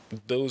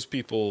those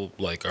people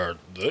like they're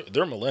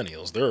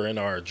millennials. They're in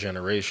our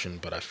generation,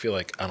 but I feel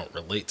like I don't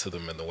relate to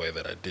them in the way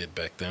that I did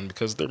back then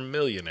because they're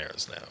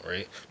millionaires now,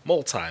 right?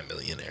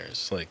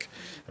 Multi-millionaires. Like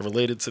I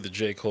related to the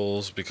J.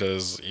 Cole's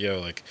because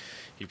like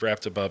he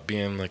rapped about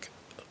being like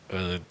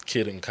a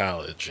kid in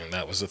college, and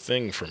that was a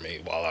thing for me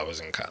while I was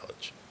in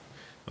college.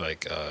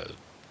 Like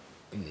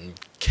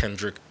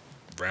Kendrick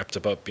rapped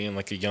about being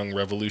like a young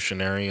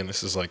revolutionary, and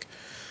this is like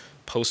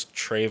post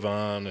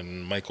Trayvon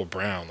and Michael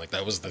Brown. Like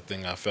that was the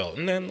thing I felt.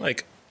 And then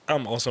like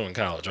I'm also in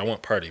college. I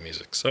want party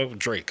music. So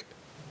Drake.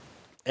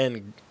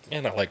 And I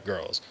like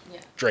girls.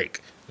 Yeah.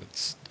 Drake.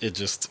 It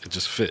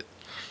just fit.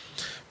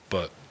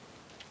 But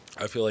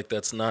I feel like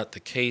that's not the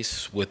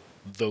case with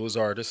those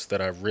artists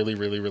that I really,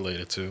 really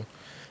related to.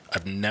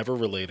 I've never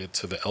related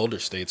to the elder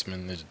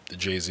statesmen, the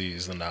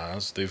Jay-Z's, the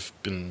Nas. They've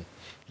been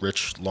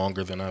rich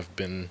longer than I've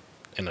been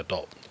an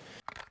adult.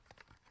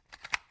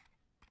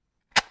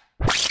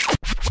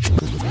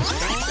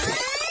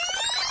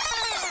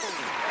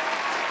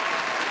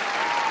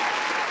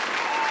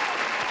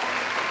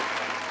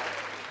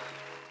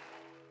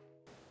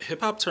 Hip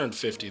hop turned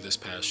 50 this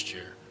past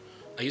year.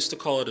 I used to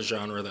call it a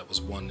genre that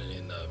was one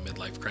in a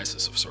midlife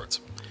crisis of sorts.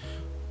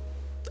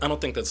 I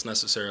don't think that's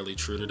necessarily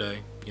true today.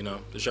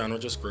 The genre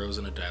just grows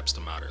and adapts to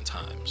modern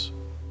times.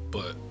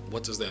 But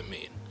what does that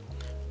mean?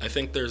 I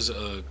think there's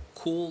a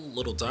cool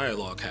little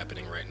dialogue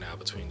happening right now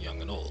between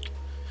young and old.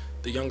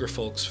 The younger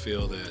folks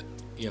feel that,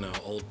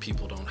 old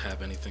people don't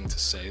have anything to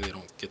say. They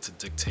don't get to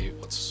dictate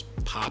what's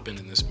popping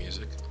in this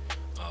music.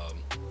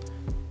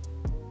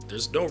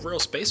 There's no real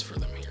space for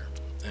them here.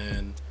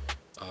 And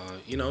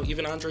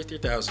even Andre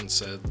 3000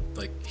 said,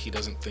 like, he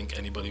doesn't think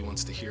anybody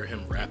wants to hear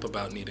him rap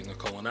about needing a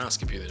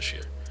colonoscopy this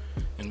year.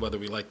 And whether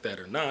we like that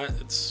or not,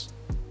 it's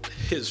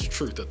his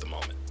truth at the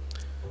moment.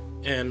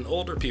 And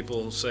older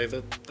people say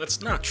that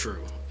that's not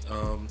true.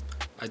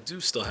 I do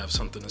still have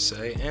something to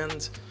say,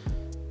 and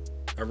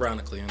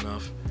ironically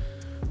enough,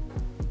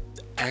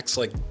 acts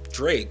like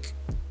Drake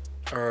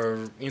are,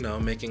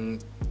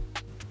 making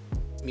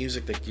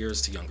music that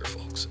gears to younger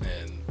folks.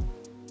 And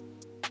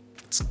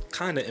it's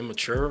kind of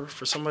immature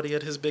for somebody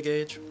at his big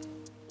age.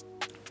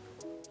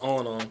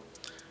 All in all,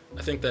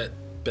 I think that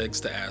begs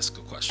to ask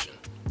a question.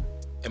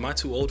 Am I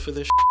too old for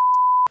this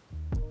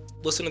shit?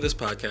 Listen to this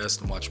podcast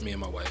and watch me and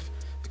my wife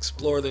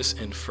explore this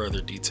in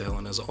further detail.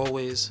 And as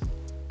always,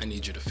 I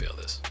need you to feel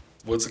this.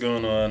 What's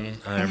going on?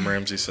 I'm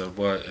Ramsey Said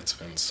What. It's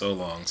been so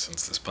long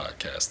since this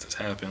podcast has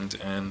happened.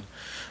 And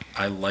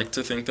I like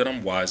to think that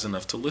I'm wise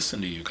enough to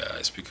listen to you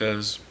guys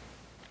because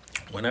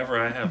whenever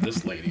I have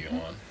this lady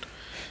on,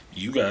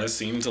 you guys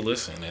seem to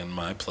listen and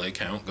my play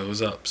count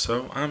goes up.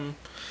 So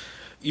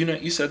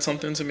you said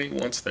something to me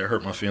once that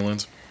hurt my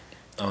feelings.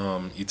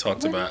 You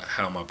talked about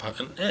how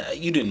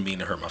you didn't mean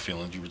to hurt my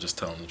feelings. You were just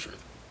telling the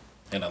truth.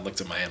 And I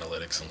looked at my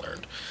analytics and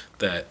learned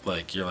that,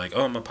 like, you're like,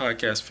 oh, my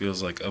podcast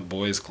feels like a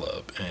boys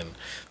club. And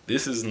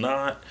this is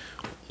not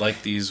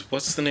like these,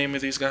 what's the name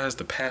of these guys?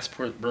 The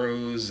Passport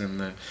Bros and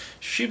the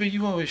Sheba,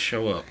 you always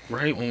show up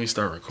right when we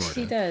start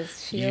recording. She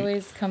does. She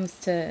always comes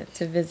to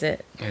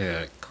visit.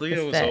 Yeah,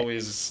 Cleo is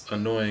always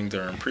annoying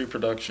during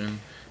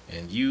pre-production,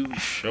 and you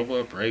show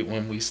up right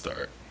when we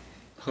start.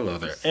 Hello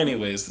there.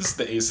 Anyways, this is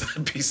the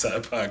A-Side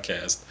B-Side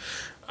podcast.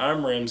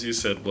 I'm Ramsey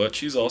Said What.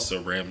 She's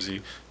also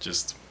Ramsey.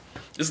 This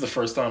is the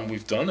first time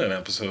we've done an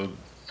episode.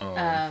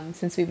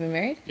 Since we've been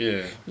married?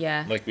 Yeah.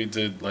 Yeah. Like we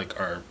did, like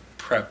our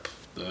prep.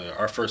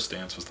 Our first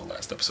dance was the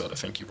last episode I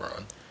think you were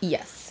on.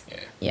 Yes.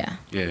 Yeah.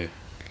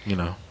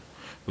 Yeah.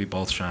 We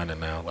both shining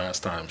now.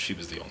 Last time she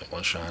was the only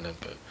one shining,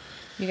 but.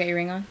 You got your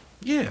ring on?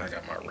 Yeah, I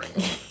got my ring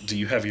on. Do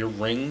you have your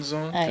rings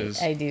on?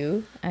 I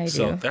do.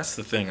 So that's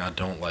the thing I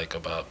don't like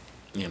about,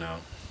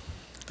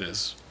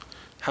 this.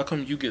 How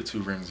come you get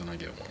 2 rings and I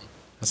get 1?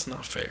 That's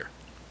not fair.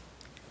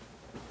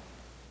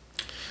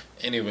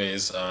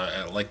 Anyways,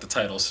 like the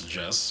title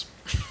suggests,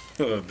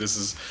 this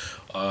is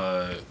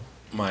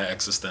my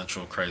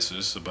existential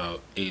crisis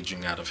about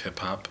aging out of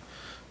hip-hop.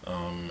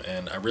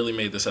 And I really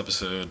made this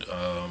episode,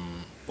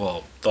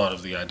 thought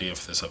of the idea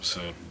for this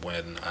episode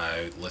when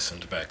I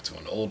listened back to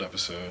an old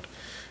episode.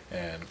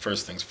 And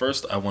first things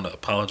first, I want to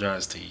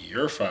apologize to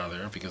your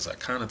father because I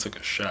kind of took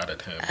a shot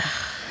at him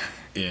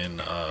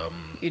in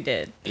you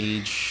did.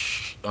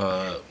 Age...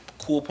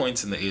 Cool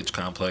points in the age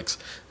complex.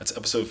 That's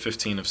episode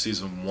 15 of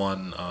season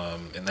 1.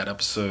 In that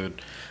episode,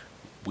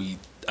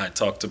 I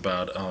talked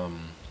about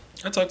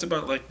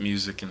like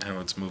music and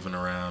how it's moving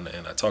around,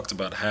 and I talked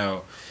about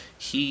how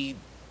he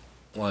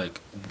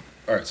like.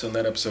 All right, so in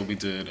that episode, we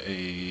did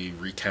a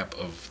recap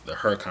of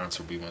her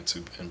concert we went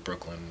to in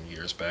Brooklyn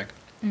years back,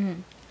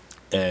 and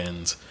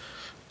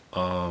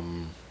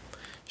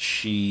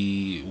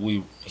he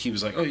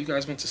was like, "Oh, you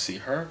guys went to see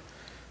her?"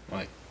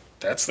 Like,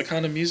 that's the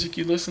kind of music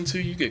you listen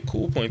to? You get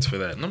cool points for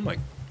that. And I'm like,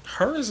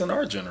 her is in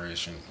our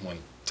generation, when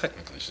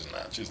technically she's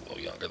not. She's a little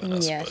younger than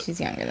us. Yeah,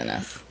 she's younger than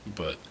us.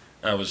 But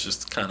I was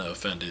just kind of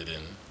offended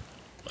and,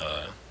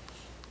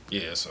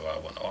 so I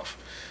went off.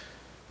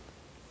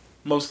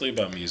 Mostly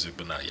about music,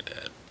 but not your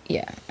dad.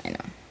 Yeah, I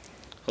know.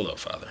 Hello,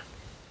 Father.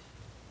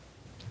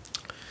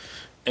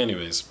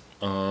 Anyways,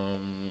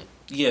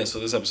 yeah. So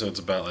this episode's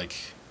about like,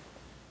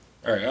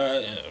 all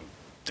right,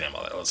 damn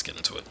all that. Let's get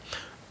into it.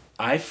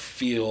 I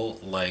feel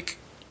like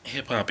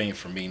hip hop ain't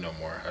for me no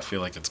more. I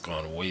feel like it's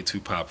gone way too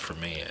pop for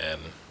me,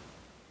 and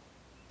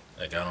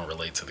like I don't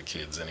relate to the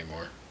kids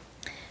anymore.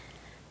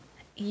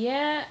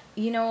 Yeah,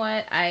 you know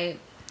what?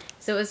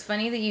 So it was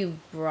funny that you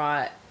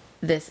brought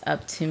this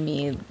up to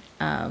me.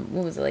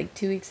 What was it, like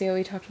 2 weeks ago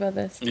we talked about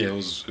this? Yeah, it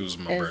was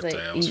my birthday.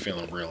 Like, I was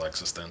feeling real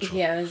existential.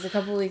 Yeah, it was a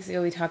couple of weeks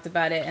ago we talked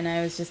about it, and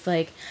I was just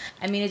like,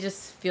 I mean, it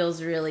just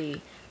feels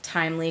really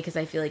timely because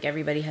I feel like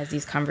everybody has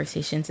these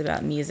conversations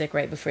about music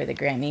right before the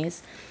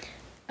Grammys.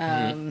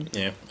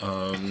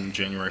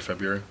 January,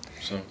 February.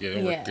 So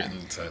we're getting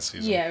into that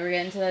season. Yeah, we're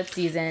getting to that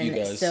season. You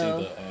guys see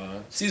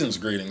the season's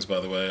greetings, by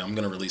the way. I'm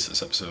gonna release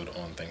this episode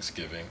on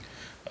Thanksgiving.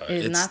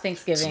 It's not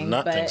Thanksgiving. It's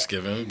not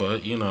Thanksgiving,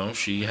 but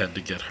she had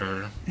to get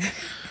her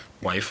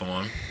wife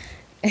on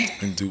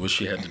and do what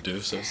she had to do.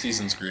 So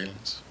season's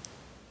greetings.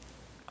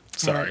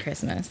 Sorry, Merry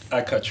Christmas.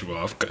 I cut you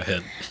off. Go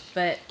ahead.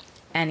 But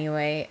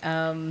anyway,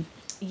 I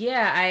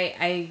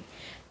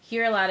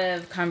hear a lot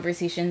of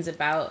conversations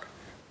about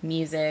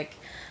music,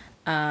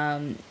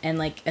 and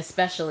like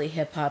especially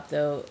hip hop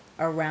though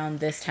around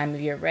this time of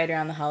year, right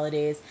around the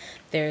holidays.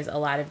 There's a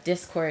lot of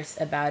discourse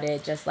about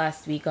it. Just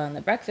last week on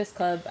the Breakfast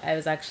Club, I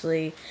was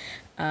actually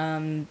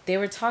they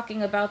were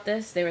talking about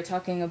this. They were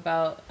talking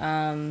about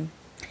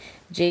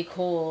J.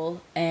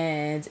 Cole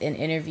and an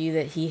interview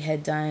that he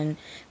had done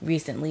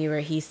recently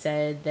where he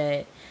said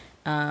that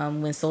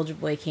when Soulja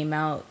Boy came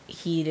out,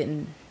 he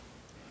didn't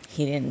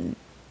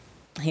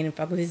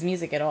fuck with his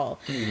music at all.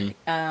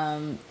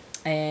 Mm-hmm.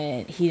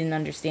 And he didn't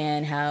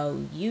understand how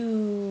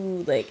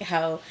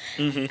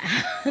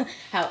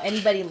how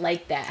anybody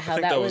liked that. How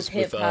that was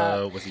hip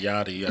hop with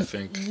Yachty, I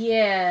think.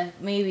 Yeah,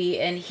 maybe.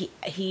 And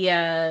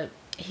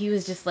he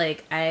was just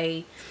like,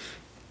 I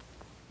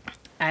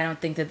don't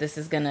think that this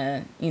is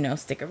gonna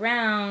stick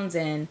around.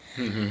 And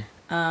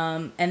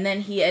and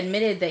then he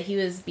admitted that he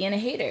was being a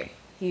hater.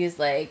 He was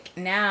like,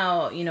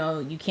 now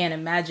you can't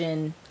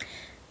imagine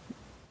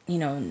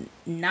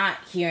not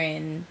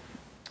hearing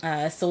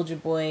a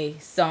Soulja Boy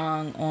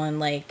song on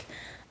like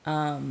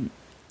a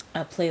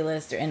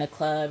playlist or in a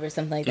club or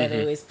something like that.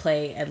 They always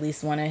play at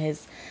least one of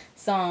his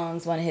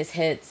songs, one of his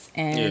hits,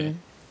 and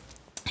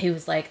he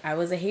was like, I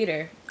was a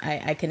hater.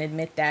 I can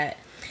admit that.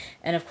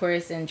 And of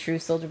course, in true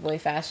Soulja Boy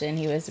fashion,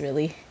 he was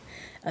really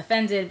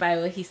offended by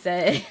what he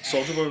said.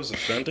 Soulja Boy was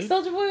offended?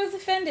 Soulja Boy was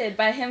offended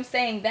by him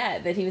saying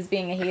that he was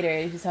being a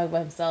hater. He was talking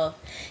about himself.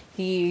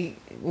 He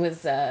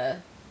was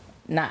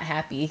not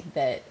happy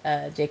that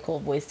J. Cole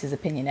voiced his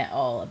opinion at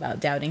all about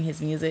doubting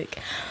his music.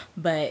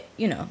 But,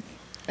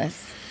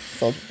 that's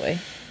Soulja Boy.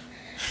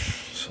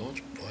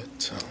 Soulja Boy,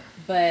 tell.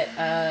 But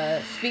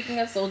speaking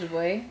of Soulja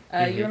Boy,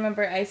 you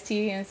remember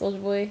Ice-T and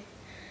Soulja Boy?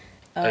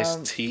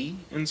 Ice-T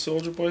and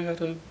Soulja Boy had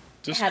a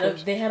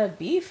discourse? They had a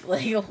beef,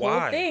 like a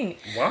whole thing.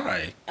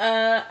 Why?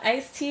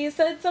 Ice-T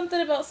said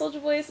something about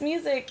Soulja Boy's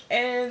music,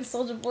 and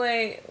Soulja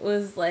Boy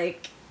was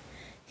like,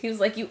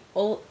 you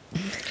old...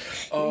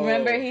 Oh,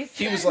 remember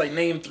he was like,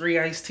 name 3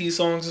 Ice-T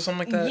songs or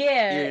something like that?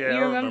 Yeah,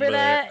 you remember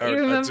that? I do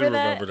remember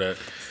that.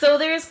 So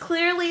there's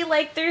clearly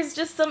there's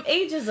just some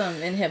ageism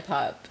in hip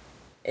hop.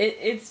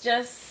 It's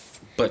just.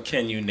 But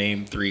can you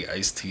name 3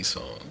 Ice-T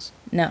songs?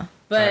 No,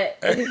 but.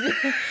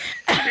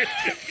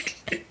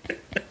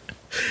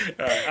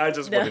 I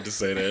just wanted to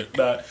say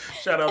that.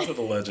 Shout out to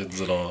the legends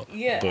and all.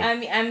 Yeah, but.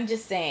 I'm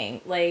just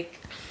saying,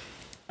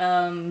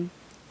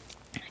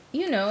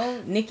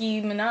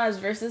 Nicki Minaj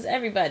versus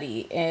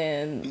everybody,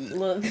 and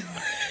look.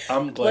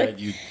 I'm glad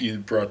you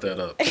brought that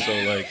up.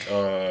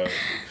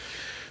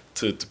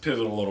 So to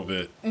pivot a little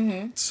bit.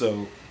 Mm-hmm.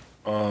 So,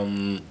 all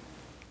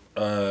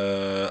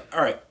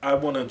right. I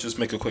want to just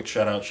make a quick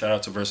shout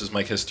out to Versus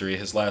Mike History.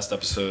 His last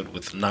episode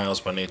with Niles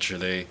by Nature,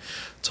 they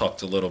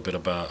talked a little bit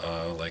about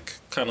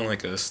kind of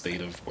like a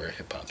state of where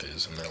hip hop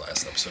is in their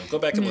last episode. Go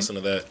back and listen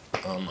to that.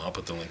 I'll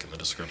put the link in the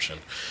description.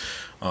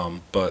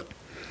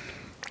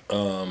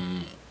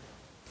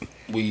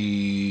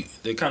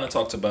 They kind of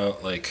talked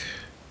about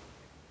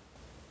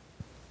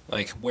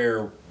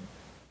where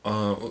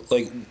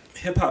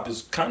hip hop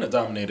is kind of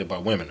dominated by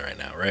women right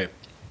now, right?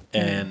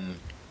 And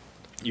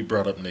you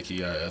brought up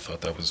Nicki. I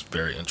thought that was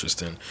very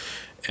interesting,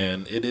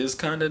 and it is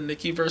kind of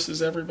Nicki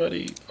versus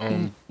everybody.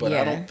 But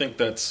I don't think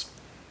that's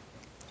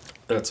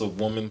a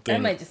woman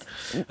thing. I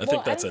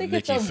think that's a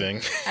Nicki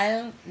thing.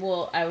 I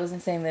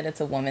wasn't saying that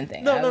it's a woman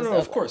thing. No.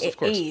 Of course.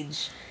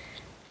 Age.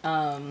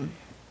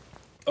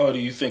 Oh, do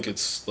you think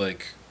it's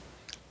like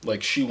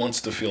she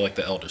wants to feel like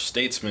the elder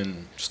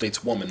stateswoman?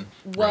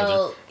 Well,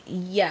 rather?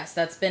 Yes,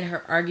 that's been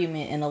her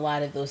argument in a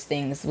lot of those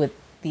things with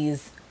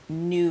these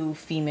new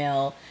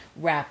female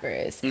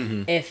rappers.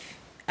 Mm-hmm. If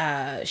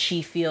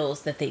she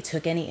feels that they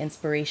took any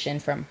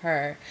inspiration from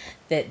her,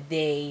 that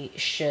they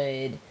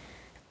should,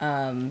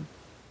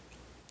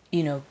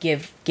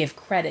 give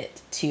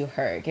credit to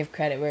her. Give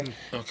credit where,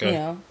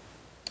 okay.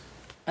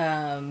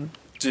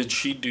 Did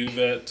she do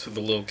that to the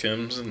Lil'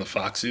 Kims and the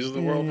Foxies of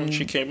the world when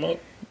she came up?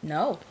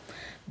 No.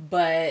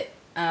 But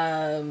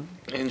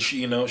And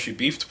she, she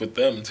beefed with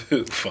them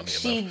too. Funny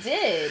She enough.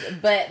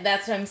 did, but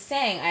that's what I'm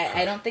saying.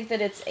 I don't think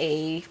that it's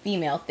a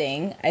female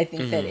thing. I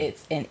think that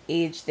it's an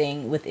age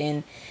thing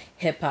within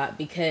hip hop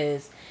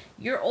because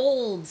 "you're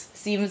old"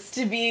 seems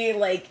to be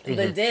like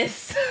the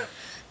diss.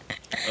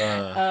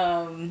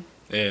 Yeah.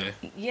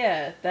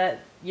 Yeah,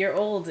 that "you're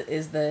old"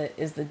 is the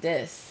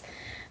diss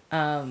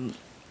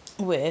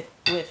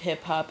with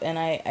hip hop, and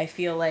I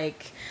feel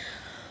like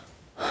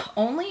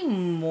only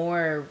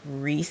more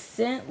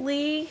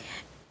recently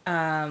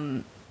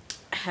has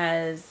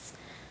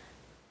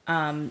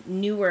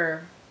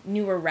newer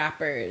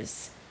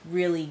rappers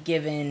really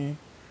given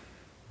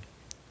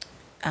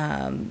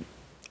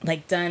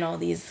like done all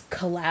these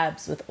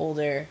collabs with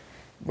older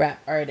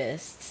rap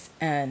artists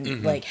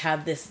and like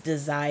have this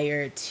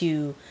desire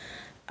to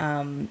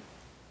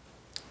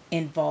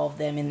involve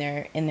them in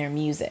their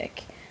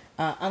music.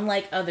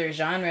 Unlike other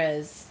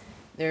genres,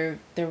 there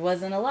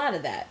wasn't a lot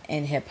of that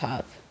in hip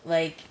hop.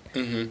 Like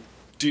in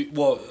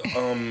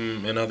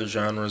other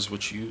genres,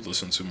 which you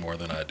listen to more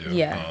than I do.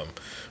 Yeah.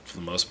 For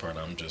the most part,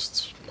 I'm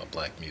just my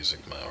black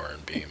music, my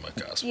R&B, my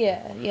gospel.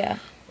 yeah.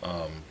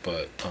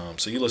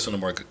 So you listen to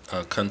more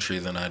country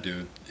than I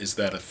do. Is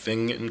that a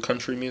thing in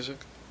country music?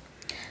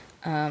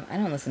 I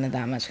don't listen to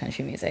that much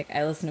country music.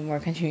 I listen to more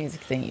country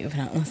music than you, but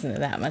I don't listen to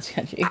that much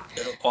country.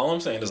 All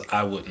I'm saying is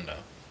I wouldn't know.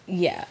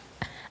 Yeah.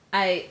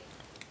 I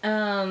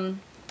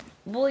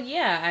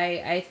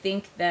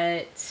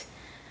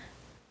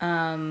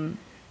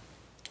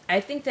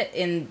think that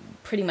in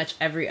pretty much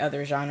every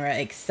other genre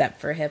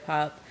except for hip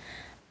hop,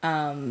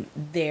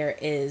 there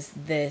is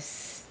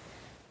this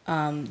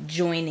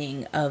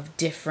joining of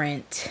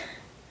different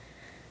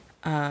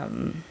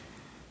like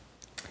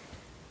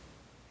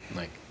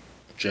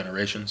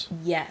generations.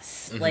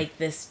 Yes, like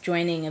this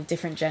joining of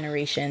different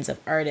generations of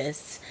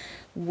artists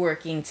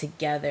working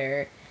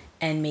together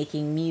and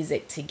making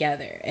music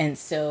together. And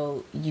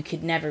so you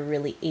could never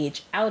really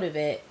age out of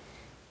it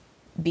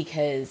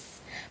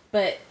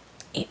but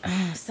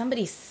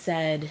somebody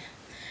said,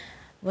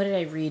 what did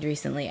I read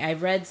recently? I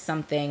read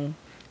something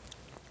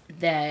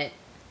that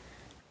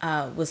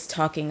was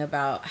talking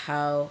about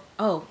how,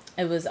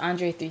 it was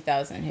Andre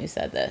 3000 who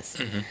said this.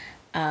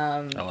 I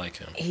like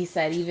him. He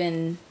said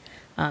even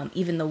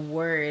the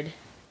word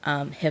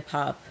hip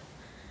hop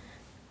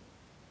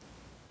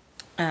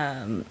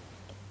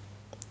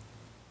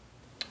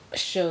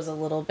shows a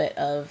little bit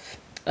of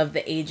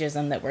the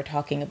ageism that we're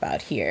talking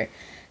about here,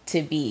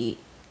 to be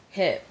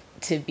hip,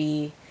 to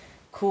be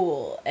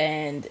cool,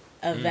 and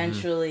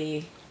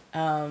eventually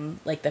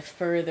like the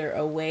further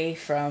away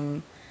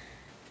from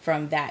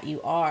that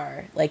you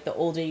are, like the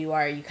older you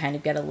are, you kind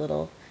of get a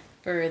little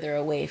further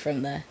away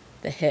from the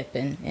hip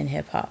in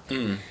hip hop.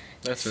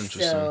 That's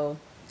interesting. So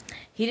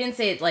he didn't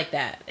say it like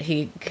that.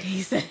 He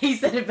said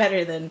it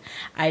better than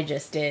I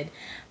just did.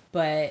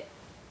 But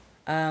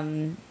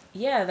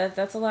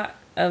that's a lot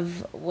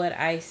of what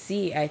I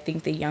see. I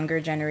think the younger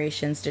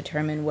generations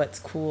determine what's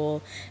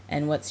cool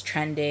and what's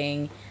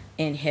trending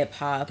in hip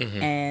hop,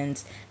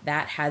 and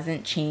that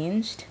hasn't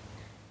changed.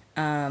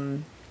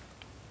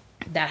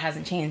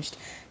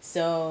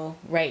 So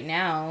right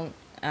now,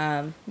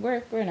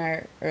 we're in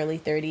our early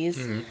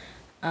 30s.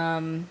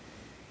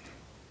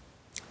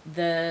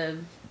 The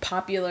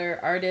popular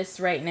artists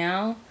right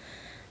now,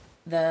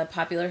 the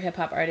popular hip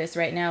hop artists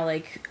right now,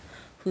 like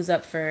who's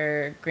up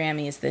for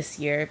Grammys this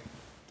year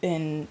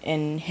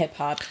in hip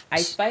hop?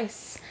 Ice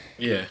Spice.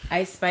 Yeah.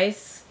 Ice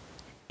Spice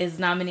is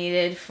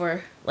nominated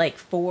for like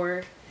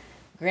 4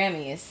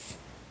 Grammys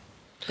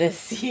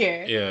this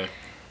year. Yeah.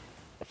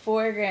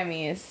 4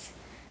 Grammys.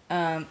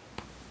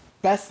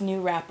 Best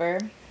new rapper.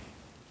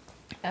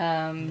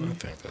 I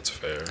think that's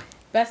fair.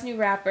 Best new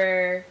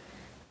rapper.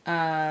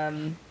 I'll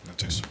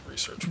do some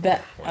research.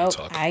 While you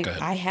talk. Go ahead.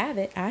 I have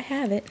it. I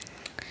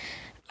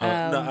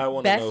want to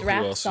know best who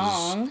rap else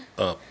song. is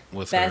up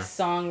with Best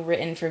her. song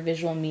written for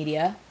visual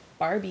media.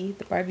 Barbie,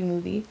 the Barbie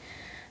movie.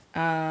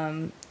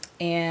 And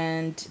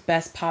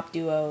best pop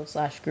duo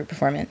 / group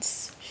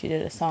performance. She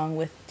did a song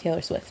with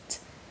Taylor Swift.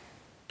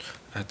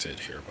 I did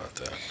hear about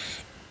that.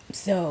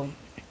 So,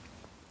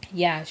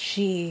 yeah,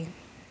 4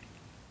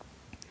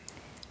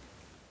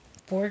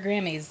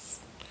 Grammys.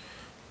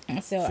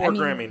 So 4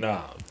 Grammy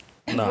noms.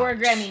 4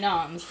 Grammy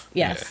noms.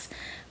 Yes. Yeah.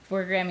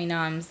 4 Grammy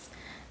noms.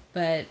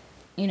 But,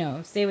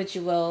 say what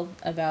you will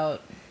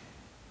about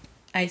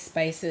Ice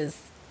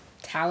Spice's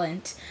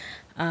talent.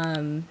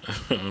 I'm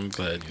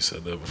glad you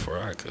said that before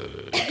I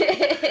could.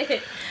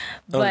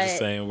 But, I'm just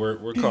saying,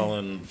 we're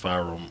calling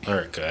viral. All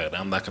right, go ahead.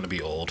 I'm not going to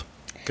be old.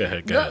 Go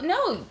ahead.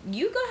 No,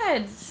 you go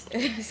ahead.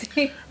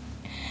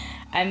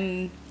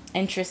 I'm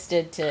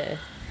interested to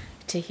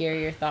hear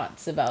your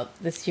thoughts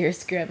about this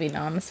year's Grammy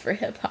noms for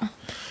hip hop.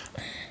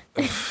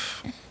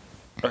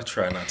 I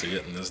try not to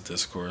get in this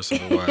discourse,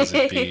 otherwise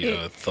it'd be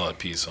a thought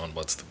piece on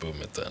what's the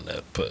boom at the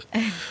net. But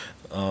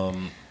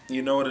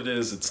you know what it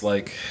is? It's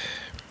like,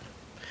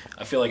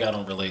 I feel like I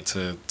don't relate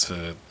to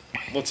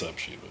what's up,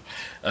 Sheba?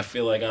 I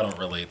feel like I don't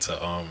relate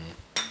to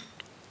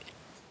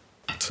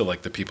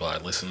like the people I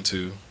listen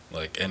to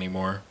like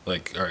anymore.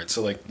 Like, all right,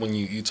 so like when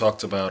you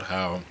talked about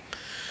how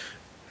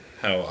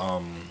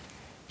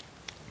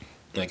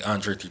like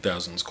Andre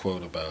 3000's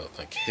quote about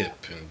like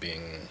hip and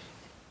being,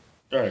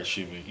 all right,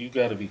 Shiva, you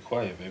gotta be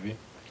quiet, baby.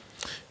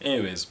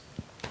 Anyways,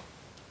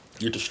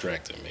 you're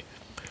distracting me.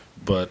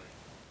 But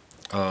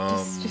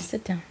Just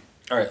sit down.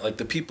 all right, like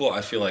the people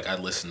I feel like I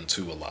listen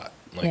to a lot,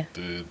 Yeah. like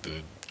the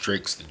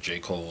Drakes, the J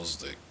Cole's,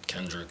 the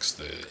Kendricks,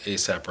 the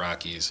ASAP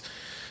Rockies,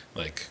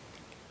 like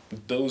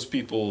those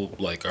people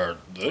like are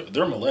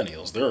they're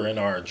millennials. They're in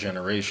our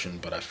generation,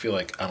 but I feel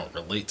like I don't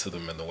relate to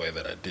them in the way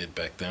that I did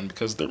back then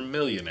because they're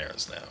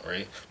millionaires now,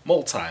 right?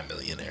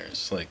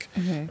 Multi-millionaires. Like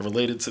I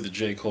related to the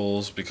J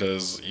Cole's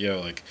because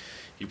like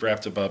he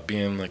rapped about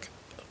being like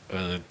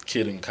a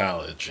kid in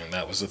college, and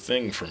that was a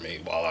thing for me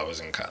while I was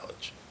in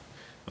college.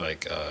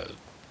 Like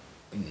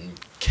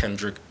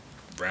Kendrick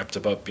rapped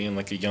about being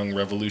like a young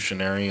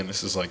revolutionary, and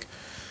this is like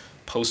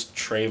post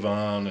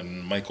Trayvon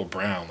and Michael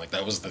Brown. Like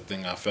that was the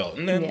thing I felt.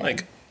 And then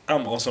like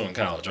I'm also in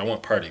college. I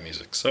want party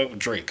music. So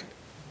Drake.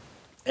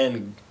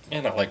 And I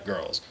like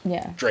girls.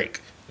 Yeah.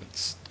 Drake.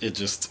 It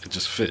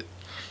just fit.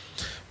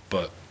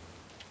 But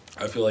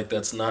I feel like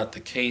that's not the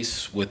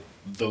case with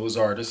those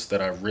artists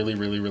that I really,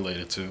 really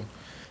related to.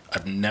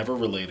 I've never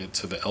related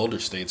to the elder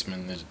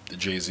statesmen, the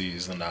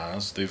Jay-Z's, the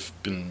Nas. They've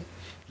been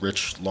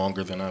rich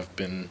longer than I've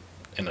been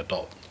an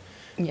adult.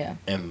 Yeah.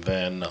 And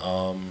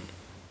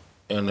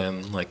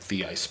then like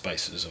the Ice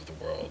Spices of the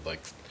world,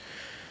 like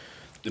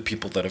the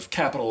people that have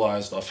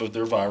capitalized off of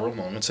their viral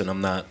moments. And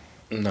I'm not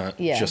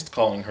just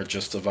calling her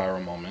just a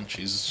viral moment.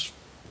 She's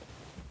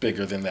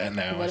bigger than that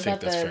now. What I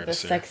think about that's fair the to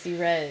say. Sexy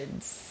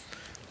Reds?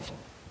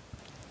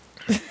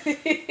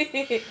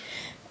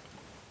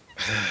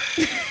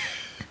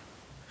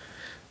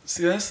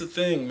 See, that's the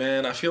thing,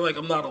 man. I feel like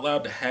I'm not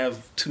allowed to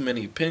have too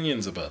many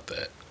opinions about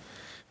that.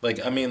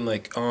 Like, I mean,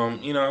 like, I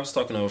was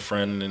talking to a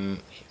friend, and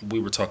we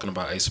were talking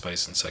about Ice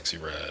Spice and Sexy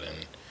Red,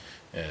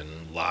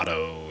 and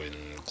Lotto,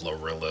 and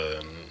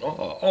Glorilla, and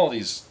all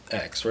these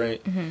acts,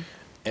 right? Mm-hmm.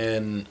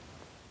 And,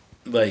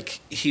 like,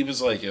 he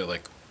was like,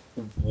 like,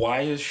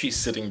 why is she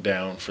sitting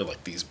down for,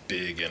 like, these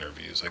big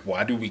interviews? Like,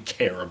 why do we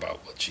care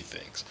about what she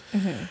thinks?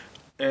 Mm-hmm.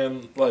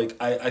 And, like,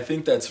 I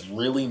think that's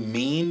really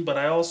mean, but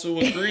I also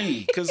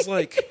agree. Because,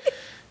 like,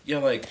 you're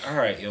like, all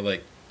right, you're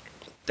like,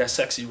 that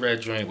Sexy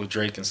Red joint with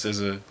Drake and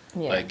SZA,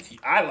 like,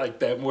 I like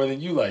that more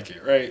than you like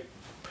it, right?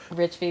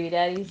 Rich Baby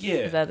Daddies? Yeah.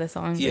 Is that the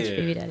song? Yeah. Rich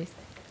Baby Daddies.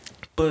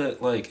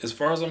 But, like, as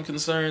far as I'm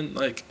concerned,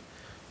 like,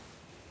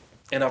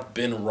 and I've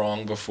been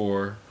wrong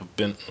before.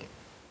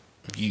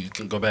 You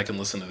can go back and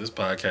listen to this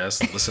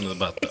podcast, listen to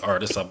about the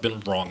artists I've been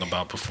wrong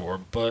about before.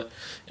 But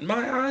in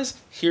my eyes,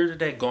 here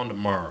today, gone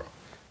tomorrow.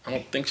 I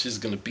don't think she's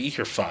going to be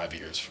here 5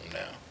 years from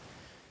now.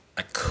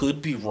 I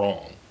could be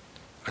wrong.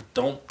 I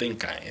don't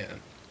think I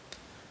am.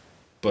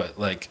 But,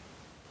 like,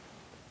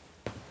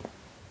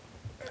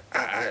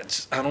 I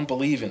don't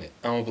believe in it.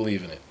 I don't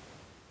believe in it.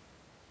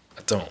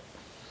 I don't.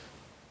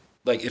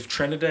 Like, if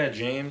Trinidad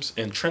James,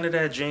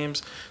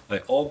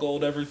 like, all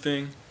gold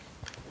everything,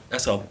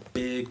 that's a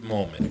big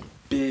moment.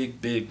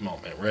 Big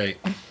moment, right?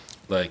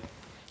 Like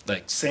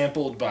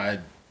sampled by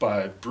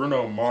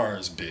Bruno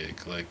Mars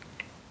big. Like,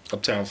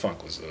 Uptown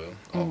Funk was a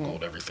all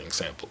gold everything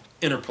sample.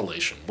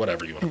 Interpolation,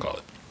 whatever you want to call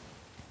it.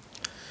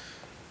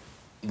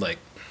 Like,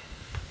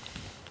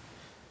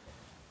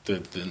 the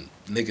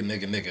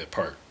nigga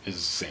part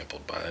is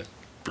sampled by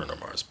Bruno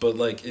Mars. But,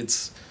 like,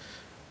 it's...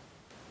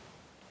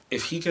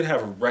 If he could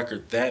have a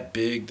record that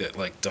big that,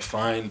 like,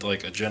 defined,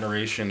 like, a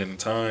generation in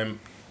time,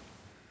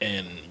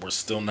 and we're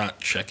still not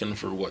checking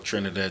for what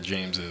Trinidad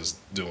James is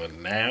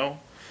doing now...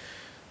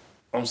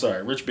 I'm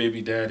sorry, Rich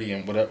Baby Daddy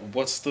and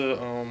what's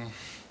the,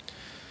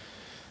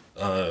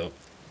 My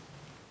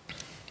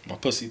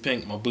Pussy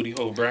Pink, My Booty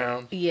Hole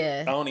Brown?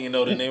 Yeah. I don't even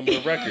know the name of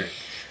the record.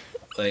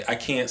 Like, I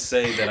can't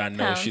say that I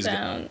know Pound she's...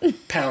 Town.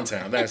 Pound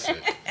Town, that's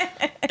it.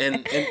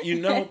 And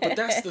but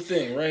that's the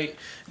thing, right?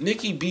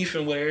 Nicki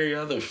beefing with every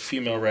other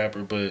female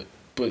rapper, but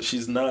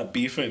she's not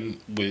beefing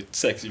with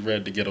Sexy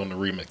Red to get on the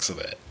remix of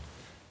that.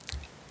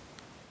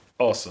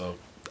 Also,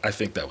 I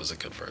think that was a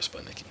good verse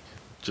by Nicki.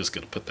 Just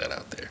gonna put that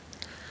out there.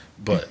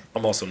 But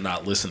I'm also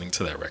not listening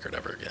to that record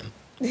ever again.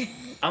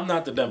 I'm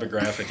not the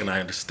demographic, and I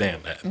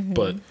understand that. Mm-hmm.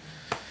 But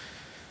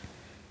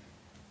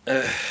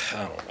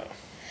I don't know.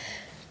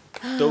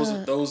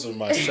 Those are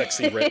my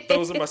sexy red.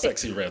 Those are my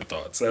sexy red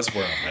thoughts. That's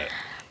where I'm at.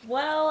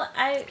 Well,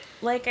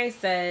 like I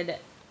said,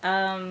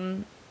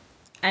 I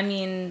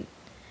mean,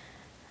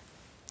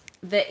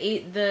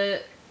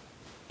 the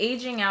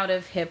aging out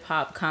of hip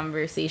hop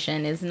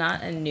conversation is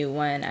not a new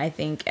one. I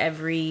think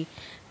every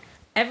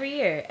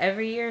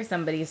year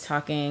somebody's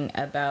talking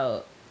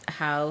about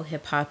how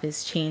hip hop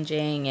is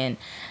changing and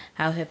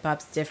how hip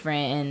hop's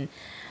different, and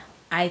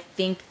I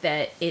think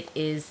that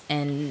it's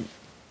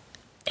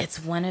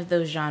one of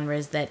those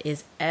genres that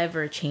is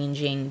ever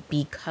changing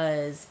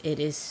because it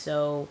is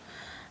so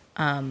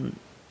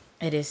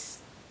it is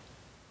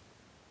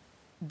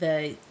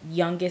the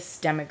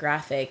youngest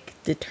demographic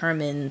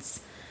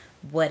determines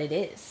what it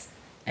is.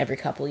 every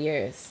couple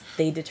years.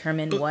 They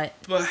determine what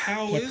But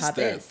how is hip-hop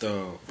that is.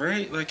 though,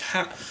 right? Like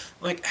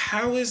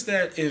how is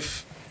that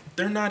if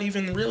they're not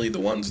even really the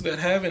ones that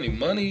have any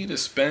money to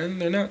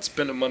spend? They're not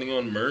spending money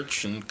on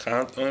merch and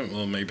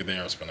well, maybe they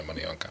are spending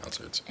money on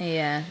concerts.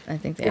 Yeah, I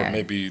think they Or are.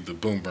 maybe the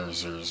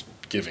boomers are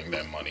giving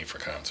them money for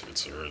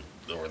concerts, or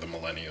the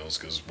millennials,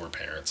 because we're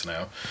parents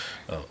now.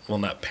 Well,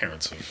 not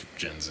parents of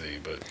Gen Z,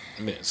 but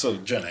so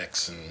Gen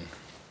X and.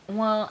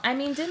 Well, I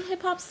mean, didn't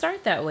hip hop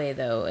start that way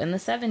though? In the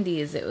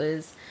 70s,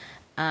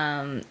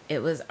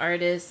 it was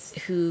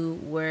artists who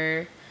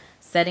were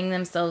setting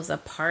themselves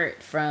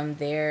apart from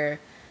their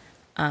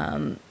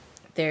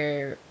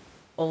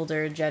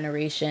older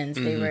generations.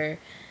 Mm-hmm. They were,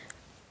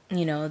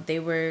 you know, they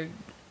were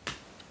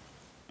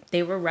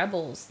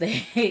rebels.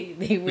 They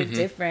were Mm-hmm.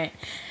 different.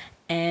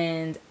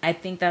 And I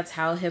think that's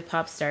how hip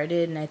hop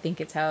started, and I think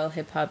it's how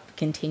hip hop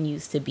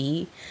continues to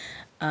be.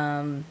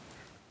 But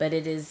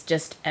it is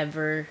just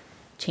ever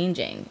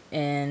changing,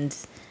 and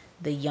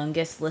the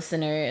youngest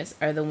listeners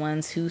are the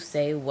ones who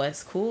say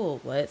what's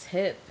cool, what's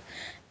hip.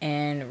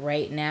 And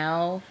right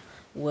now,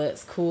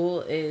 what's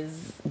cool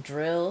is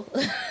drill.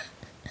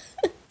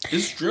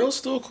 Is drill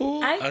still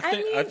cool?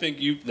 I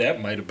think that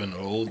might have been an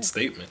old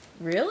statement.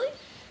 Really?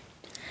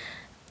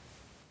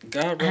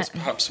 God rest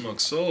Pop Smoke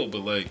Soul,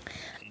 but like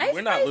Ice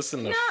we're not Spice-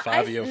 listening to no,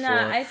 Fabio Ice- Four.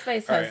 nah, Ice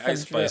Spice All has right, some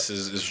Ice Spice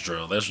is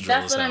drill. That's drill.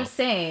 That's as what I'm hell.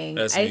 saying.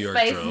 That's New Ice York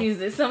Spice drill.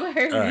 music. Some of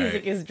her All music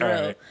right, is drill.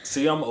 all right.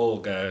 See, I'm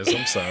old, guys.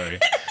 I'm sorry.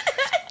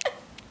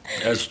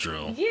 That's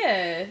drill.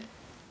 Yeah.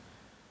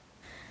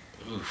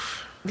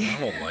 Oof. I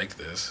don't like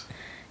this.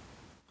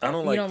 I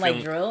don't You like. don't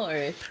like drill,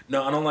 or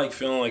No, I don't like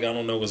feeling like I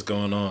don't know what's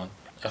going on.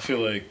 I feel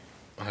like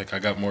I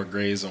got more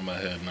grays on my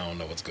head and I don't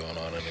know what's going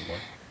on anymore.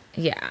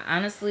 yeah.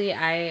 Honestly,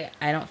 I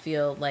don't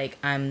feel like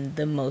I'm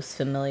the most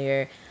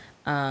familiar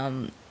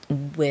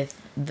with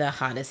the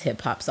hottest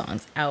hip hop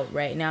songs out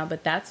right now.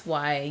 But that's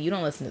why you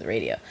don't listen to the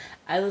radio.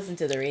 I listen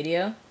to the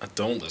radio. I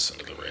don't listen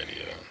to the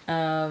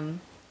radio.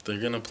 They're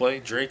gonna play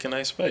Drake and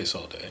Ice Spice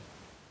all day.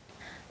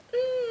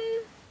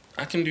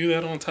 I can do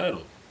that on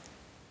Tidal.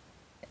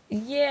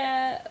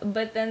 Yeah,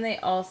 but then they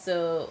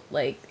also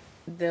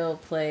they'll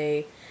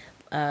play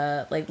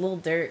like Lil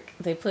Durk.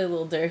 They play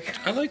Lil Durk.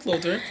 I like Lil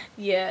Durk.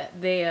 Yeah,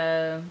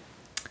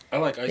 I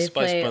like Ice They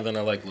Spice play- more than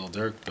I like Lil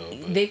Durk though.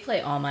 But they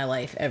play All My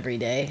Life every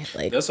day.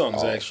 Like that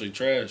song's all- actually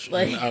trash.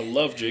 like- And I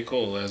love J.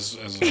 Cole as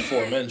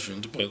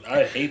aforementioned, but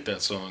I hate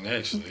that song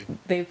actually.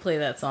 They play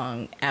that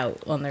song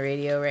out on the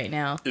radio right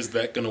now. Is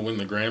that gonna win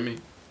the Grammy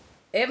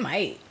It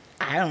might.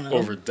 I don't know.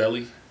 over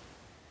Deli?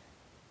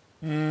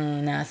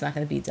 No, it's not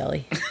gonna beat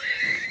Deli.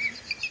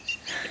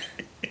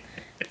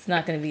 It's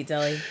not gonna beat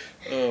Deli.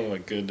 Oh my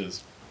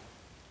goodness.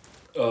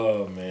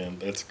 Oh man,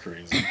 that's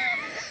crazy.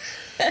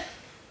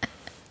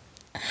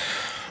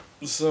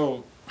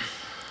 So,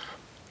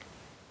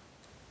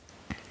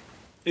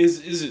 is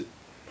it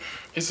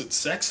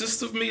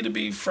sexist of me to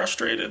be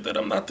frustrated that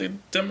I'm not the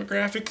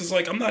demographic? Because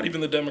like I'm not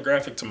even the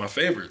demographic to my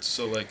favorites.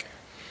 So like,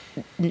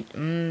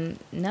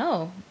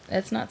 No,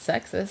 it's not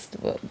sexist.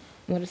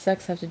 What does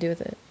sex have to do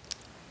with it?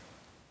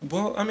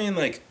 well, I mean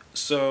like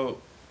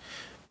so,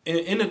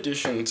 in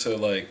addition to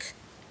like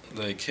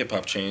hip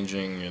hop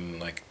changing and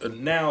like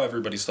now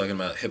everybody's talking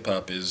about hip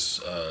hop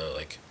is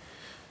like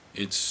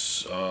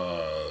it's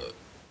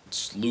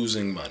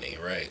losing money,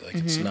 right? Like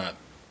it's not.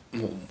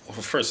 Well,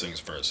 first things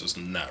first, it's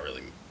not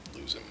really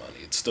losing money.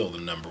 It's still the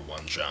number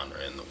one genre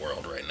in the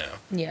world right now.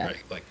 Yeah.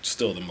 Right. Like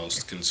still the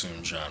most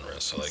consumed genre.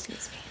 So like,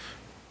 Excuse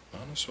me.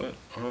 not a sweat.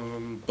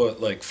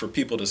 But like for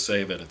people to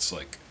say that it's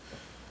like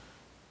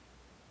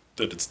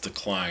that it's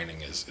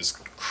declining is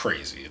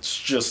crazy. It's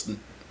just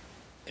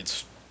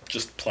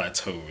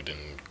plateaued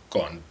and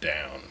gone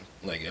down.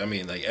 Like I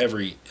mean, like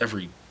every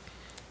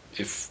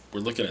if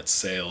we're looking at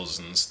sales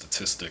and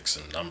statistics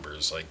and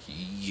numbers, like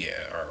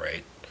yeah, all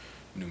right,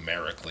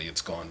 numerically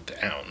it's gone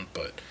down,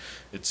 but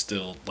it's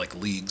still like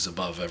leagues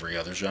above every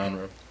other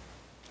genre.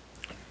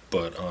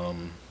 But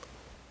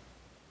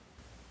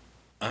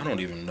I don't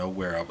even know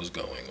where I was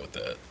going with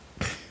that.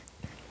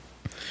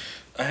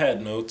 I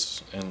had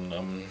notes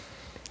and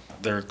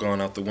they're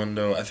going out the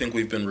window. I think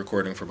we've been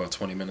recording for about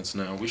 20 minutes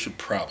now. We should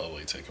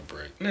probably take a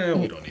break. No,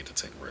 we don't need to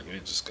take a break. We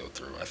just go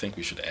through. I think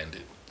we should end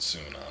it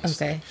soon,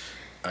 honestly. Okay.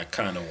 I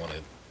kind of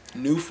wanted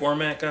new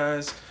format,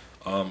 guys.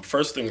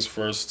 First things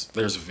first,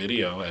 there's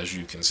video, as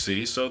you can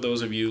see. So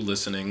those of you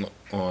listening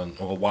on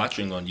or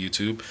watching on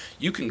YouTube,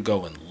 you can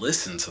go and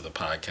listen to the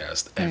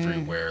podcast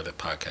everywhere that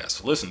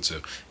podcasts are listened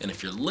to. And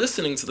if you're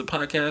listening to the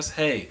podcast,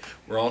 hey,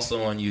 we're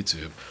also on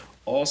YouTube.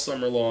 All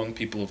summer long,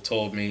 people have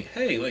told me,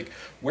 hey, like,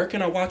 where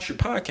can I watch your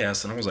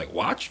podcast? And I was like,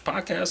 watch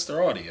podcast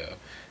or audio?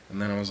 And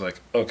then I was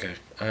like, okay,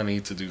 I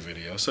need to do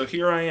video. So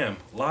here I am,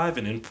 live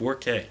and in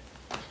 4K.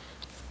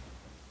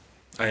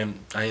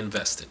 I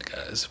invested,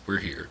 guys. We're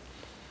here.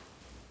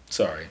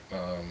 Sorry,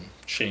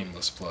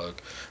 shameless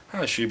plug.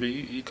 Hi, Sheba.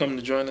 You coming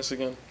to join us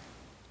again?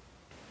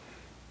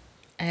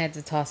 I had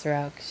to toss her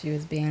out because she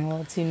was being a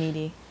little too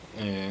needy.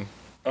 Yeah.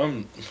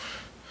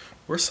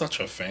 We're such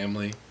a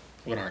family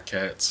with our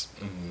cats.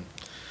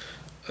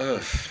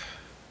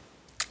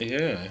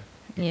 Yeah.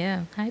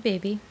 Yeah. Hi,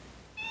 baby.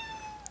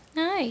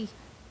 Hi.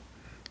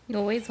 You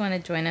always want to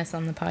join us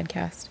on the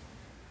podcast.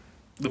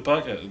 The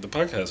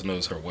podcast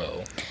knows her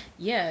well.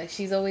 Yeah,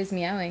 she's always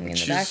meowing in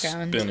the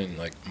background. She's been in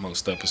like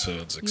most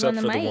episodes, You except on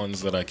for the the mic?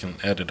 ones that I can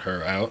edit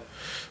her out,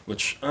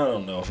 which I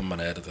don't know if I'm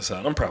gonna edit this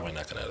out. I'm probably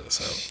not gonna edit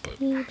this out.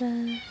 But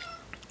Eva.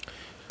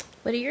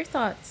 What are your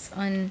thoughts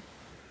on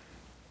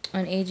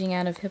aging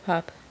out of hip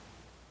hop?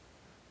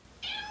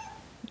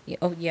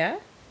 Oh yeah.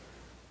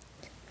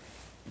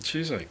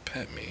 she's like,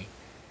 pet me.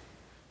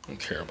 I don't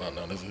care about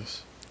none of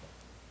this.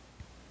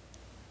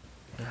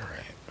 All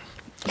right.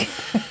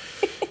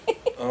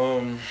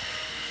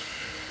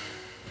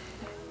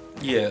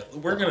 Yeah,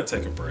 we're gonna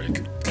take a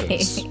break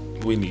because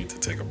we need to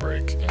take a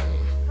break.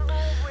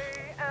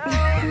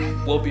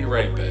 We'll be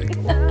right back.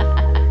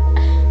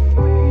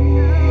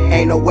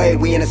 Ain't no way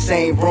we in the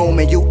same room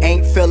and you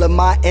ain't feeling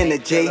my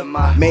energy.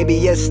 Maybe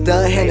it's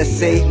the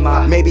Hennessy,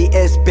 maybe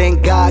it's been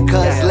God,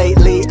 cause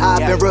lately I've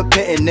been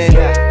repenting it.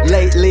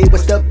 Lately,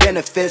 what's the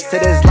benefits to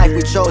this life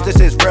we chose? This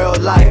is real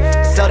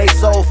life. Sell they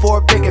soul for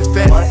a picket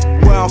fence.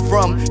 Where I'm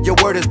from, your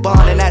word is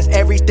bond, and that's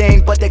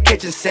everything but the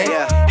kitchen sink.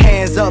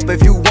 Hands up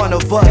if you one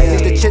of us.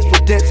 If the chips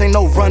with dips ain't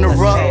no runner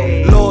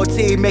up.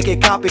 Loyalty make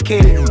it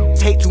complicated.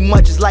 Take too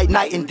much is like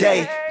night and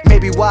day.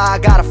 Maybe why I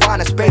gotta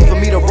find a space for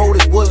me to roll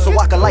this wood so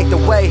I can light the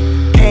way.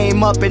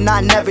 Came up and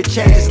I never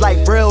changed. It's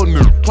like real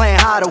playing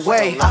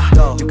hideaway.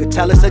 You could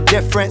tell it's a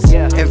difference.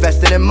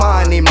 Invested in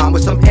money, mine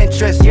with some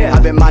interest.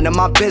 I've been minding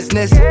my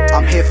business.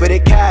 I'm here for the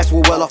cash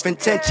with well off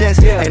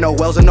intentions. Ain't no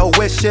wells and no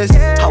wishes.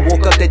 I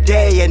woke up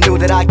today and knew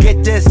that I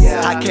get this.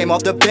 I came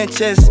off the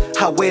benches.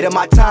 I waited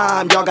my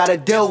time. Y'all gotta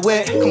deal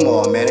with. Come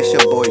on, man, it's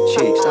your boy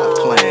Cheek. Stop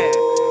playing.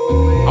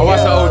 I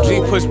watch the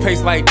OG push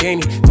pace like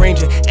Danny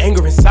Granger.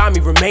 Anger inside me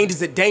remained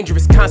as a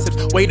dangerous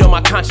concept. Weight on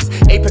my conscience.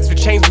 Apex for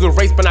change was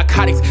erased by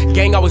narcotics.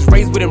 Gang I was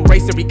raised with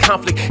embrace every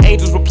conflict.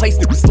 Angels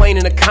replaced me, slain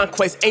in a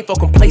conquest. Ain't felt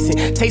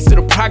complacent. Taste of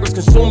the progress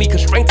consumed me.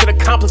 Constraint to the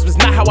complex was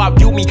not how I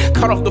viewed me.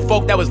 Cut off the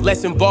folk that was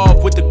less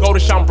involved. With the goal to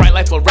shine bright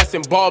like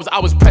fluorescent bulbs. I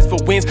was pressed for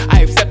wins.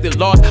 I accepted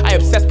loss. I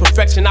obsessed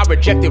perfection. I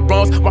rejected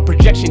wrongs. My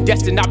projection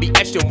destined. I be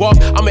etched in walls.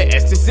 I'm an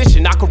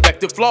esthetician. I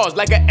corrected flaws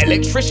like an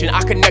electrician.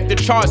 I connect the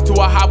charge to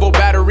a high-volt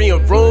battery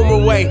and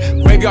room away.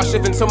 Graveyard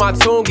shift until my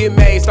tune get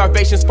made.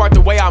 Starvation sparked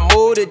the way I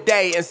move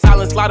today. And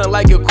silence sliding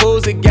like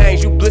Yakuza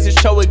gangs. You blizzard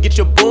show it, get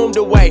your boomed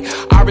away.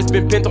 Iris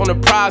been bent on the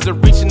prize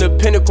of reaching the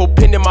pinnacle.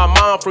 Pinning my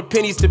mind for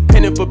pennies to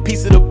penning for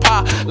piece of the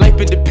pie. Life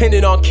been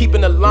dependent on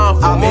keeping the line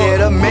for I'm more. here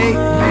to make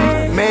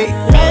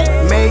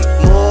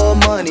more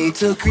money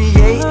to create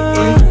it.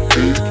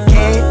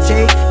 Can't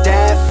take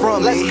that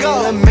from me. Let's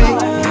go. Here to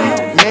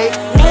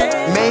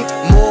make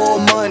more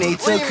money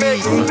to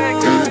create it.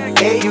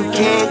 You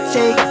can't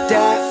take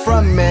that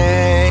from me.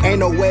 Ain't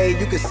no way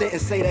you can sit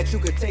and say that you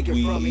could take it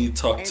from me. We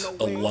talked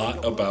a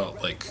lot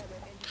about like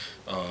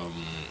the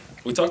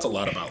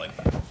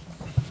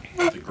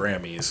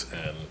Grammys,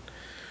 and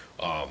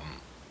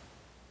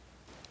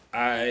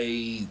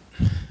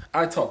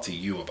I talked to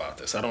you about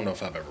this. I don't know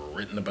if I've ever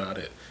written about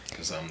it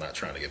because I'm not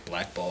trying to get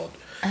blackballed.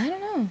 I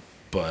don't know.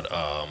 But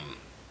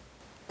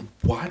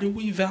why do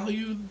we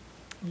value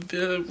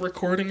the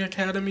Recording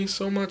Academy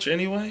so much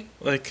anyway?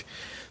 Like,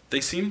 they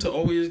seem to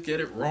always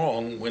get it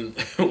wrong when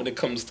it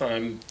comes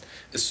time,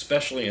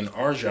 especially in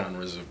our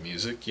genres of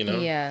music, you know?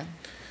 Yeah.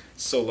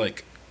 So,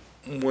 like,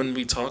 when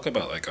we talk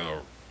about, like,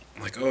 oh,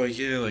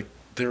 yeah, like,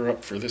 they're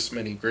up for this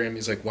many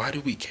Grammys, like, why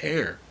do we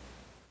care?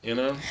 You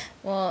know?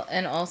 Well,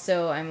 and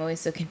also, I'm always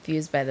so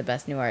confused by the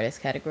Best New Artist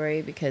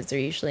category because they're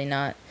usually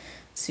not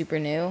super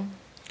new.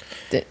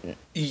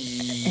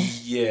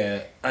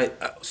 Yeah.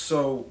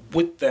 So,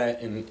 with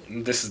that,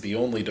 and this is the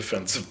only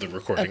defense of the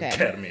Recording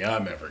Academy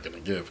I'm ever going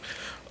to give,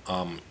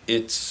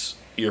 it's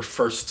your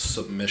first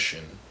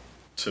submission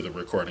to the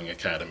Recording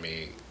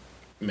Academy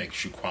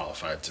makes you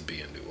qualified to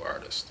be a new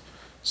artist.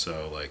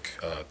 So, like,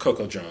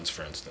 Coco Jones,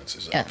 for instance,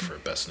 is up for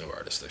Best New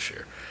Artist this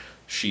year.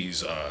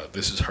 She's,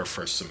 this is her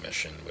first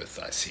submission with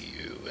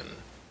ICU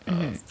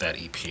and that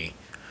EP.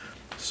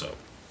 So,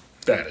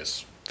 that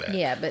is that.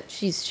 Yeah, but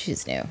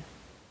she's new.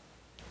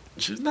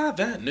 She's not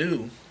that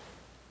new.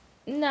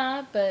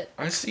 Nah, but...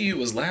 ICU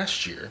was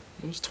last year.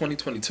 It was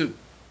 2022.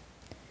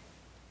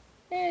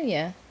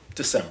 Yeah.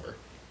 December.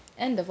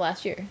 End of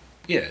last year.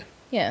 Yeah.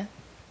 Yeah.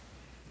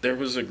 There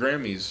was a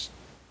Grammys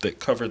that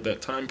covered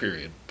that time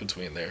period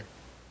between there.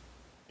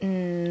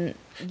 Yeah,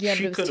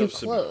 but it was too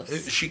close.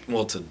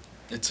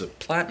 It's a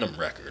platinum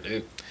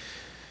record.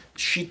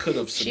 She could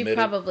have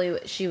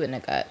submitted. She wouldn't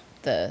have got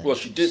the... Well,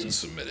 she didn't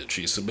submit it.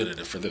 She submitted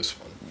it for this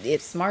one.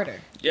 It's smarter.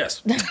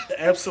 Yes,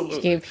 absolutely.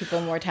 She gave people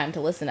more time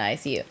to listen to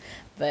ICU.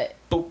 But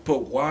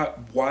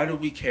why do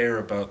we care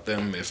about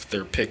them if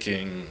they're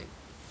picking,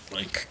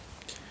 like,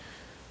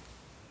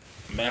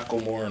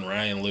 Macklemore and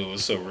Ryan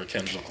Lewis over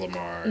Kendrick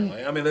Lamar?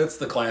 Like, I mean, that's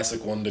the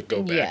classic one to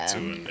go back to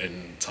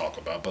and talk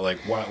about. But, like,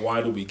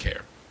 why do we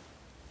care?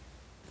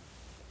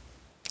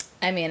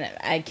 I mean,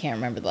 I can't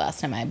remember the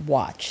last time I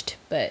watched,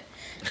 but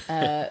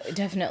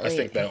definitely. I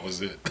think that was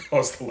it. That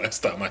was the last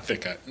time I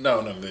think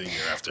No, the year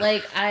after.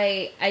 Like,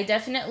 I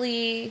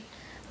definitely,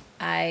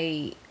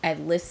 I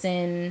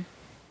listen,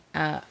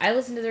 I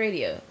listen to the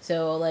radio.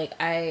 So, like,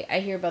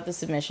 I hear about the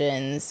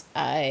submissions.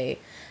 I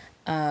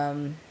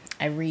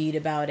read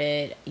about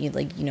it.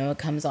 It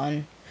comes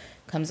on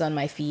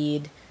my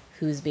feed,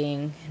 who's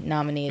being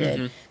nominated.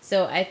 Mm-hmm.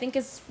 So I think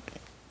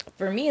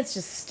for me, it's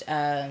just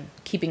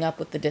keeping up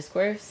with the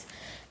discourse.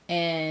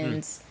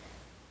 And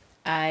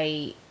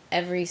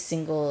every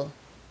single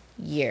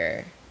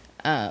year,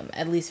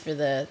 at least for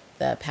the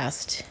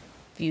past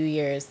few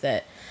years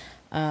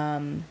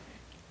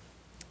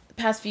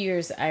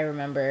I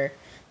remember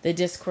the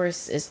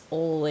discourse is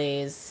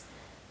always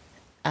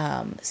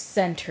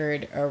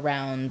centered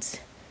around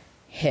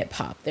hip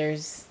hop.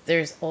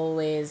 There's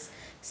always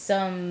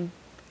some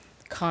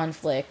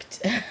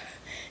conflict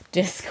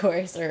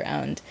discourse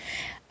around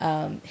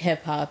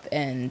hip hop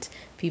and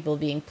people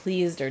being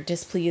pleased or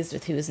displeased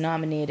with who is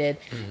nominated.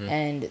 Mm-hmm.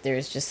 And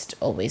there's just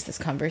always this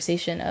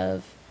conversation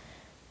of,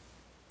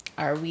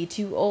 are we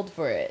too old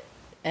for it?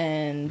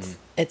 And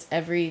it's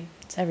every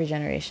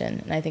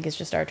generation. And I think it's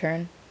just our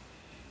turn.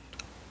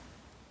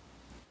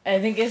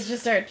 It's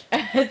just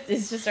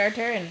our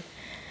turn.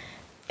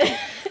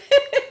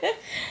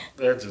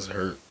 That just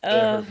hurt.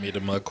 That hurt me to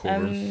my core.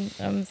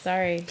 I'm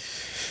sorry.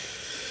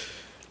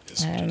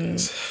 I'm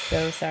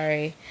so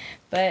sorry.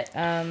 But,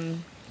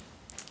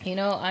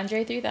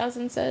 Andre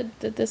 3000 said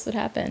that this would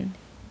happen.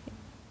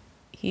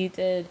 He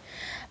did.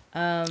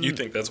 You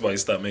think that's why he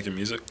stopped making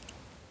music?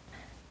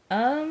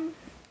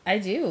 I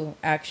do,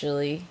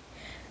 actually.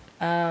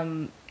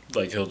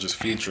 Like, he'll just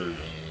feature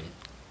and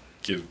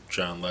give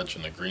John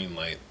Legend a green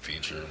light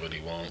feature, but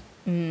he won't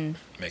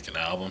make an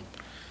album.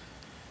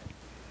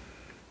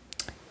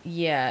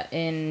 Yeah,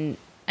 I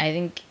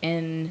think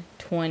in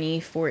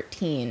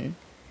 2014,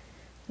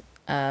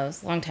 it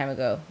was a long time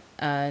ago.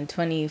 Almost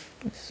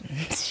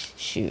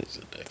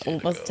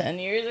 10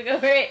 years ago,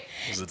 right?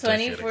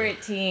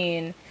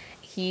 2014,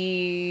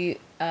 he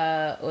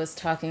was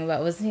talking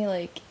about, wasn't he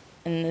like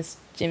in this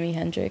Jimi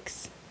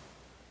Hendrix?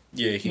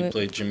 Yeah, he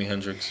played Jimi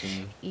Hendrix.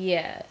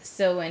 Yeah,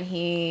 so when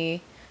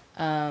he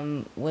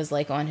was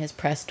like on his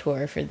press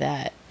tour for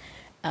that,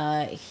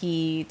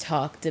 he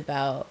talked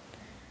about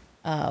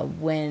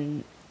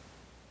when,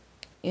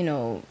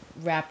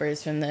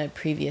 rappers from the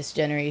previous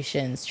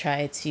generations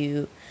try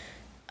to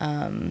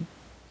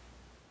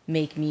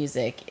make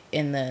music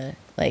in the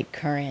like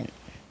current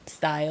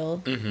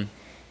style,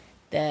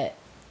 that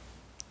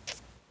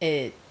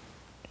it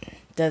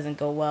doesn't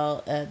go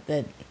well,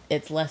 that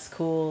it's less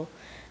cool.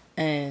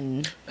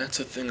 And that's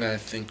a thing I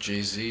think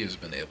Jay-Z has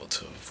been able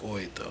to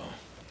avoid, though,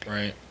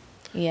 right?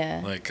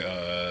 Yeah.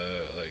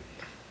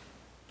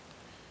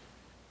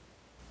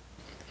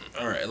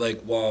 All right,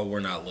 like, while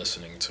we're not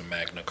listening to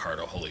Magna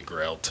Carta Holy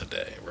Grail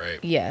today, right?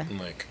 Yeah.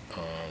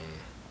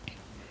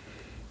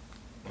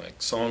 Like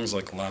songs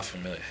like La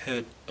Familia,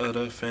 Head of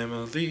the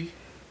Family,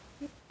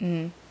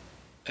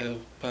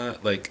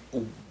 like,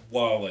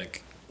 while,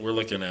 like, we're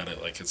looking at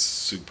it like it's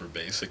super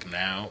basic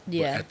now,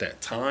 yeah, but at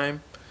that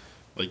time,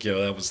 like, yo,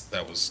 that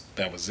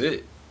was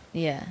it.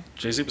 Yeah.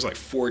 Jay-Z was like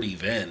 40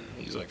 then.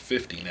 He's like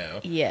 50 now.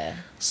 Yeah.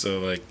 So,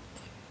 like,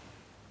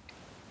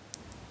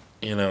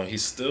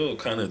 he's still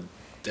kind of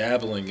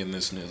dabbling in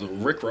this new...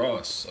 Rick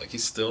Ross, like,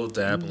 he's still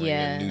dabbling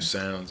in new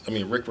sounds. I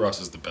mean, Rick Ross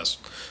is the best,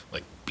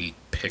 like, beat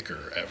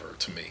picker ever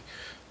to me.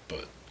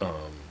 But,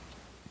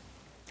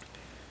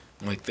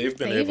 like, they've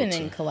been able even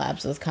to... in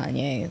collabs with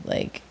Kanye,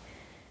 like...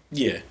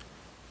 Yeah.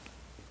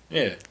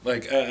 Yeah,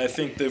 like, I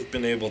think they've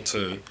been able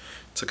to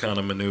kind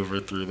of maneuver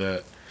through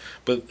that.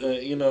 But,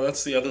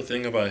 that's the other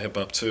thing about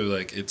hip-hop, too.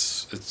 Like,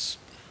 it's...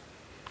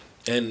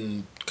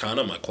 And kind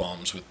of my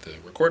qualms with the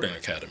Recording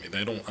Academy.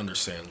 They don't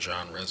understand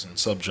genres and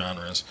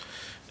subgenres.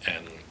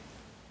 And...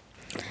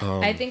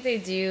 I think they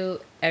do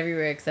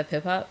everywhere except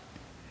hip-hop.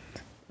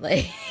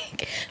 Like,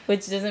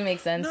 which doesn't make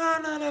sense.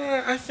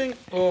 No. I think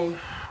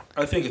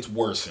it's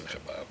worse in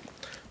hip-hop.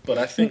 But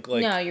I think,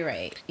 like... No, you're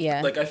right.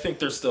 Yeah. Like, I think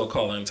they're still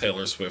calling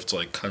Taylor Swift,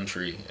 like,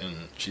 country,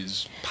 and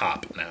she's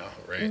pop now,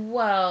 right?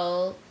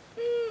 Well,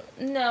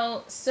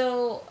 no.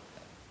 So,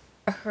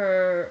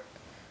 her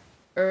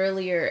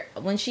earlier...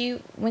 When she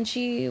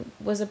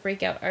was a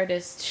breakout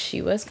artist,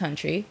 she was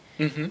country.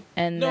 Mm-hmm.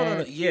 And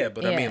No. Yeah,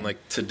 but I mean,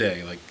 like,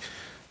 today, like,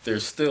 they're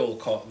still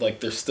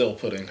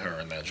putting her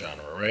in that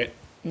genre, right?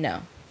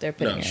 No, they're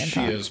putting her in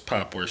pop. She is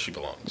pop where she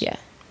belongs. Yeah.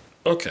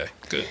 Okay,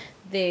 good.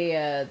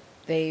 They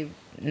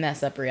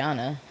mess up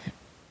Rihanna.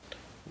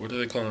 What are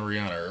they calling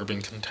Rihanna?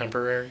 Urban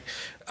contemporary?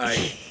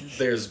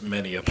 There's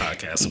many a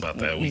podcast about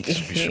that. We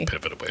should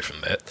pivot away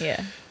from that.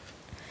 Yeah.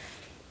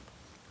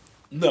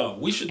 No,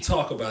 we should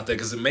talk about that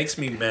because it makes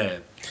me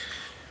mad.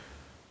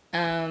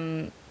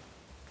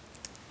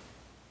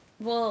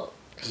 Well,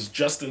 because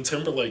Justin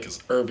Timberlake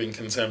is urban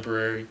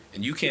contemporary,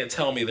 and you can't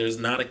tell me there's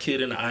not a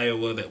kid in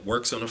Iowa that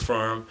works on a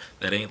farm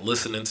that ain't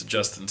listening to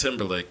Justin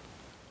Timberlake.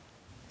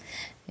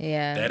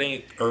 Yeah. That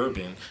ain't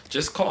urban.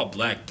 Just call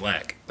black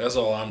black. That's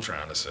all I'm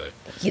trying to say.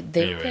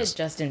 They Anyways. put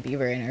Justin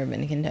Bieber in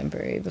urban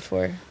contemporary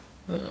before.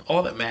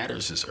 All that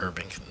matters is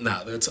urban.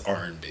 Nah, that's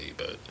R&B,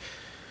 but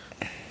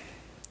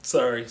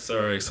sorry.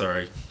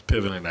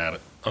 Pivoting at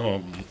it.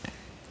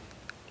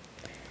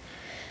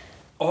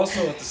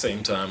 Also at the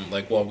same time,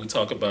 like while we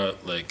talk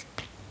about like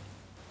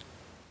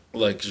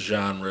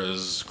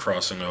genres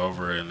crossing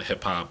over and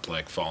hip hop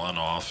like falling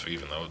off,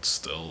 even though it's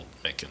still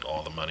making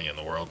all the money in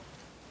the world.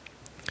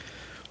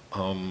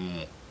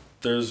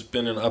 There's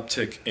been an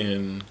uptick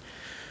in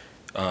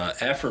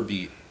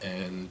Afrobeat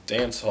and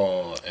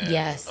dancehall and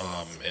Yes.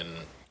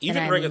 and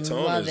even and reggaeton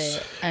I love is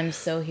it. I'm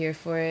so here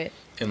for it.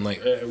 and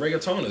like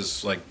reggaeton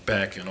is like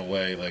back in a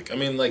way. Like I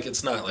mean, like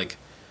it's not like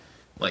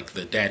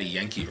the Daddy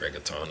Yankee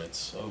reggaeton.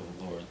 It's oh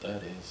Lord,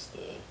 that is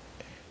the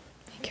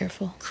Be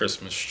careful.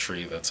 Christmas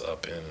tree that's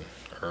up in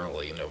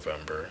early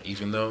November.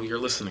 Even though you're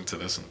listening to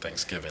this on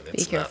Thanksgiving,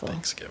 it's not careful.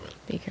 Thanksgiving.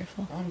 Be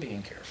careful. I'm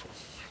being careful.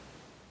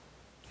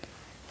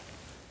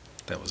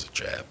 That was a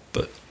jab,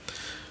 but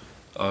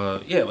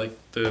yeah, like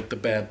the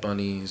Bad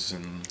Bunnies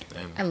and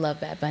I love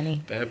Bad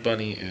Bunny. Bad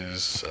Bunny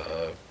is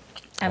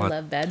I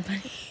love Bad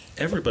Bunny.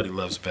 everybody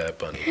loves Bad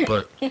Bunny,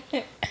 but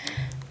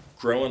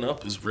growing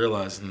up is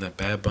realizing that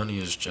Bad Bunny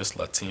is just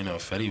Latino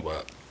Fetty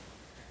Wap,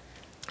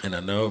 and I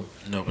know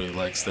nobody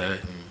likes that,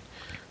 and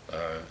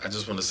I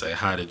just want to say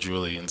hi to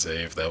Julie and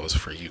say if that was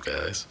for you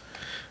guys.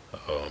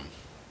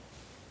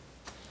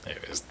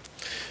 Anyways,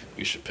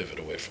 we should pivot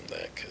away from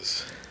that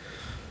because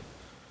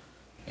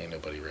ain't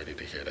nobody ready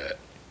to hear that.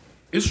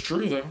 It's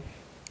true though.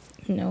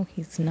 No,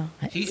 he's not.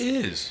 He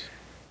is.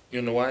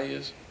 You know why he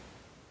is?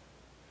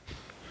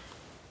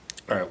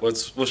 All right,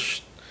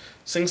 let's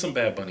sing some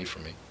Bad Bunny for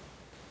me.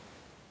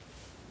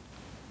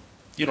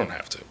 You don't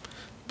have to,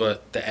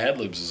 but the ad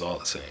libs is all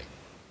the same.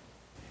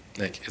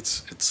 Like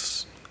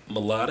it's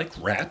melodic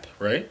rap,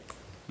 right?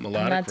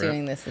 Melodic I'm not rap.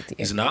 doing this with you.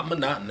 He's not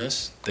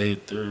monotonous.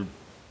 They're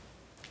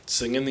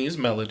singing these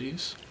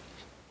melodies,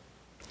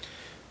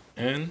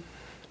 and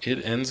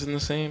it ends in the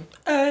same.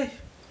 Hey,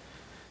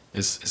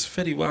 it's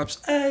Fetty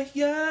Wap's. Hey,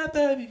 yeah,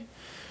 baby,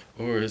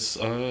 or it's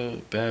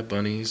Bad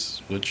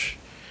Bunny's, which.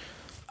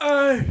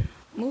 Hey.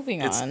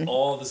 Moving It's on.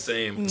 all the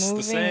same. It's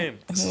the same.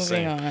 It's the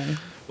same. On.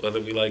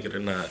 Whether we like it or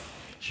not.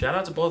 Shout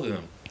out to both of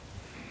them.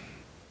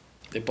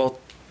 They both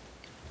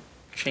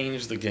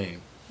changed the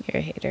game. You're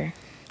a hater.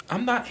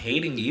 I'm not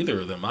hating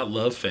either of them. I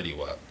love Fetty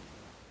Wap.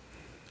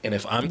 And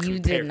if I'm You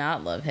did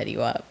not love Fetty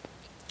Wap.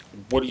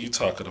 What are you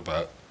talking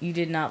about? You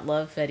did not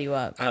love Fetty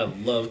Wap. I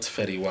loved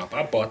Fetty Wap.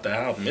 I bought the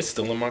album. It's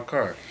still in my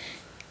car.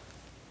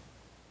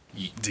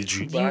 Did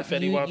you buy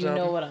Fetty Wap's album?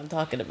 You know what I'm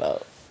talking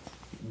about.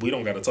 We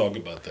don't got to talk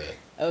about that.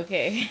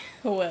 Okay,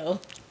 well.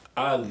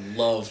 I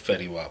love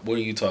Fetty Wap. What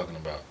are you talking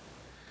about?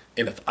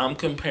 And if I'm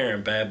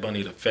comparing Bad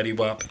Bunny to Fetty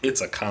Wap, it's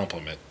a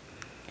compliment.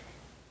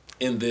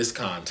 In this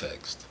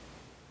context.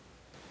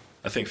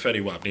 I think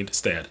Fetty Wap need to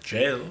stay out of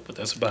jail, but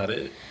that's about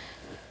it.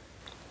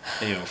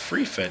 And,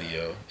 free Fetty,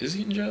 yo. Is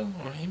he in jail?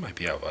 Or he might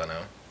be out by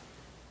now.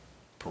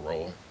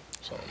 Parole.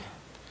 So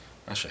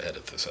I should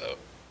edit this out.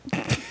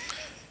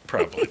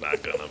 Probably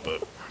not gonna,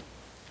 but...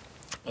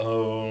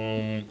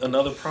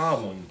 another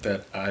problem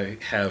that I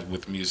have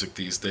with music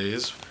these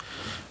days,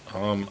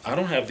 I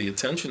don't have the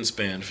attention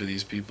span for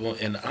these people,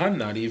 and I'm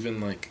not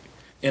even like,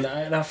 and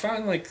I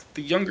find like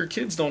the younger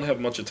kids don't have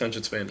much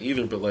attention span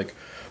either. But like,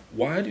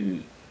 why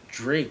do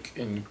Drake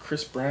and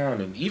Chris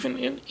Brown and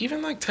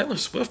even like Taylor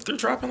Swift, they're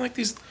dropping like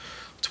these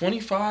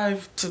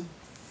 25 to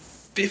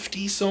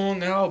 50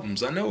 song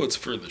albums? I know it's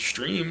for the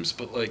streams,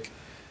 but like.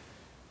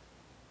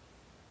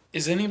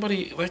 Is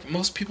anybody, like,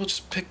 most people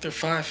just pick their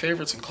 5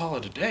 favorites and call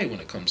it a day when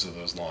it comes to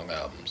those long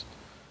albums.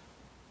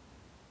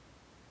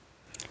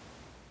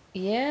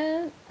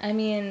 Yeah, I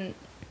mean,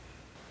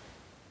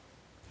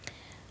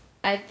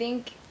 I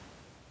think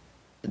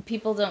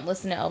people don't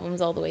listen to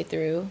albums all the way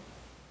through.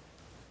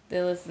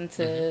 They listen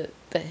to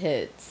the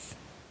hits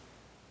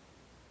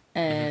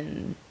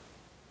and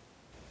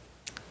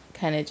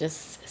kind of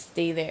just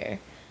stay there.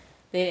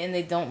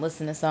 They don't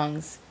listen to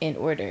songs in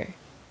order.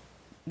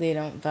 They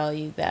don't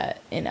value that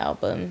in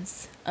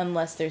albums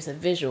unless there's a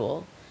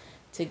visual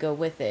to go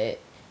with it,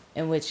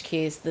 in which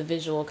case the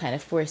visual kind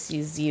of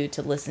forces you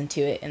to listen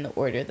to it in the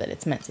order that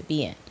it's meant to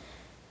be in.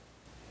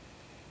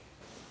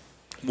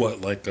 What,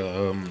 like,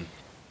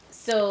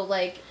 So,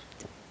 like...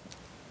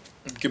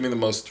 Give me the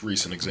most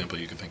recent example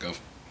you can think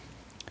of.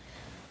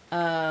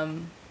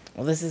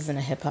 Well, this isn't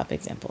a hip-hop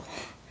example.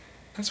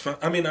 That's fine.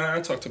 I mean,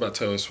 I talked about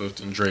Taylor Swift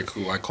and Drake,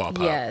 who I call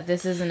pop. Yeah,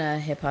 this isn't a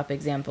hip-hop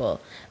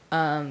example.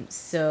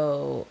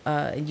 So,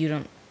 you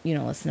don't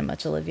listen to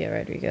much Olivia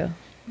Rodrigo?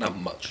 Not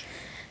much.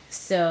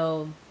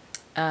 So,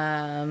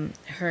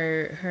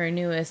 her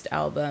newest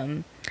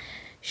album,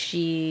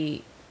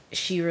 she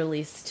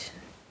released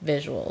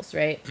visuals,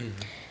 right? Mm-hmm.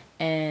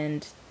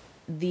 And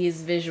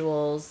these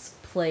visuals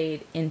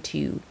played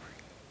into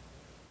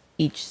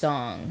each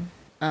song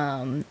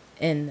in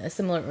a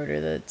similar order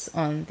that's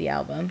on the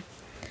album,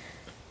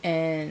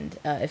 and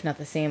if not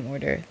the same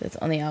order that's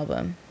on the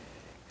album.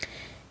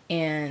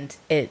 And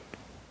it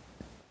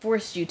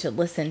forced you to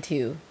listen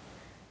to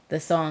the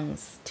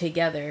songs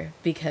together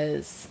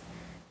because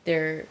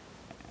there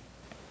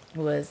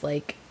was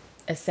like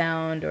a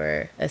sound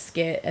or a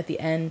skit at the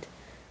end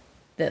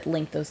that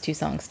linked those two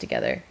songs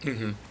together.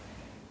 Mm-hmm.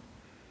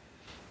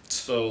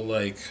 So,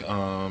 like,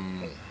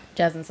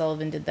 Jasmine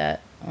Sullivan did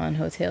that on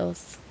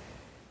Hotels.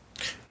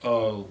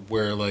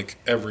 where, like,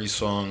 every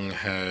song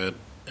had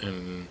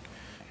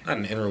not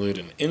an interlude,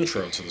 an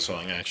intro to the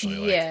song,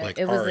 actually. Like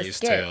it was a Ari's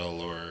skit.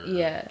 tale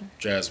or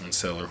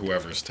Jasmine's tale or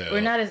whoever's tale.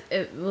 Or not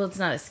it's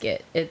not a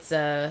skit. It's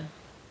what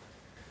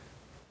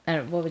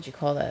would you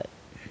call that?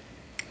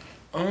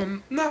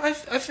 No, I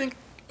think,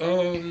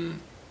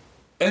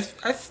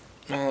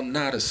 well,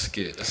 not a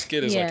skit. A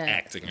skit is like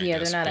acting, I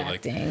guess. They're not but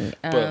acting.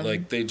 Like, but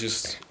like they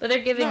just. But they're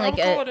giving no, like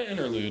I'll call it an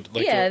interlude.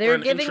 Like they're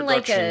giving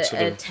like a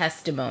a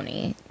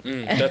testimony.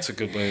 That's a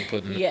good way of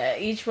putting it. Yeah,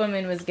 each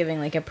woman was giving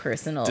like a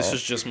personal. This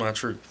is just my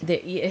truth.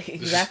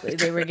 Exactly.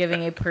 They were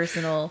giving a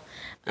personal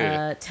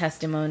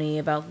testimony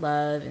about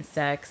love and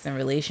sex and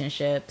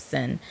relationships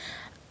and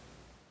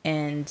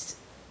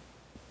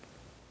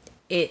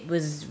it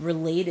was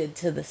related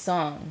to the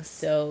song.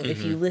 So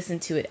if you listen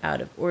to it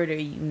out of order,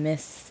 you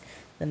miss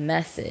the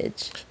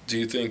message. Do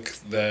you think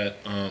that?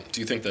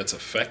 Do you think that's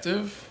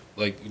effective?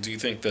 Like, do you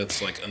think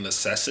that's like a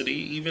necessity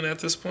even at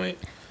this point?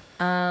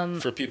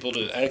 For people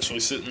to actually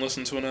sit and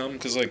listen to an album,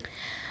 because like.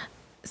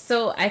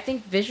 So I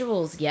think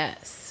visuals,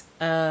 yes.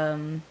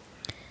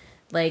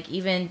 Like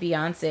even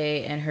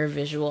Beyonce and her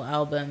visual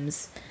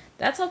albums,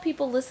 that's how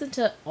people listen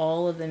to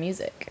all of the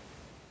music.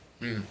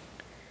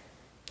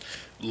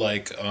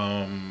 Like,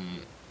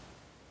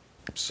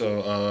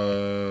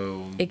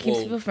 it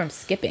keeps people from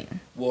skipping.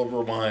 We'll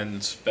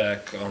rewind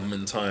back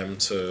in time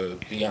to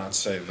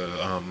Beyonce,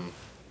 the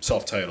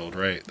self-titled,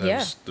 right? That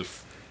was the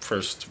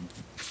first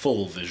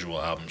full visual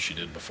album she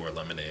did before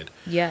Lemonade.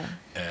 Yeah.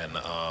 And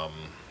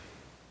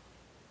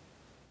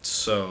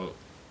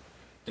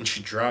and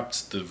she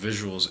dropped the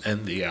visuals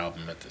and the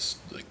album at this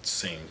like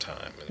same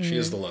time, and she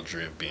has the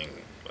luxury of being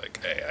like,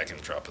 hey, I can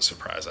drop a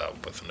surprise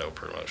album with no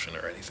promotion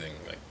or anything.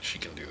 Like, she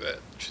can do that.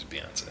 She's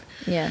Beyonce.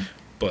 Yeah.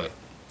 But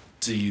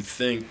do you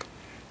think,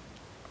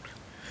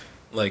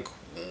 like,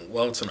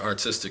 well, it's an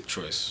artistic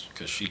choice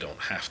because she don't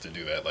have to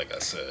do that, like I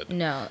said.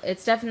 No,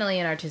 it's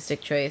definitely an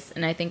artistic choice,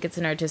 and I think it's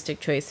an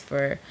artistic choice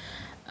for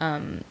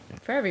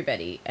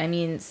everybody. I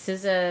mean,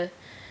 SZA,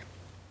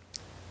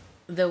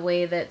 the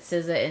way that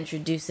SZA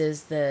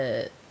introduces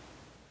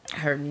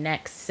her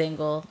next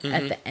single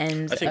at the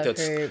end of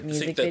her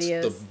music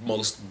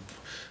videos.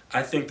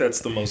 I think that's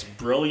the most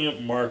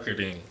brilliant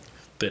marketing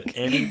that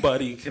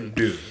anybody can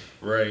do,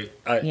 right?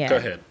 Go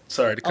ahead.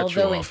 Sorry to cut you off.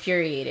 Although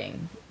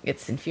infuriating.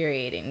 It's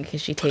infuriating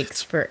because she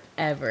takes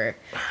forever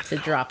to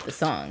drop the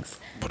songs.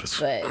 But it's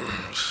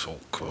so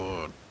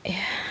good.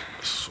 Yeah.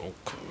 It's so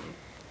good.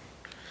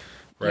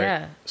 Right.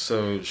 Yeah.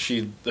 So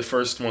the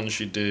first one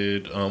she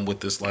did with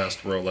this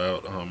last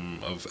rollout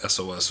of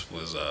SOS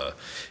was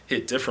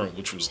Hit Different,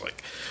 which was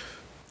like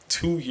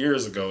 2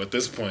 years ago at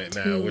this point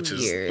now, which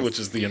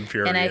is the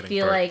infuriating part. And I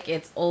feel like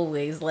it's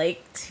always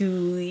like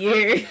 2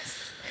 years.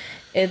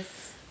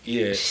 It's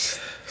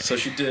So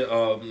she did.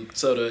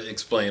 So to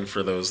explain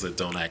for those that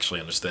don't actually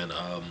understand,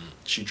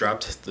 she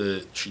dropped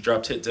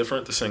Hit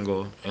Different, the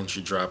single, and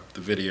she dropped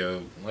the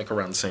video like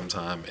around the same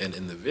time. And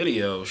in the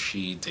video,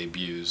 she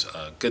debuts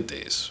Good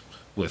Days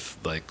with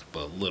like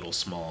a little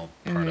small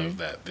part of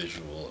that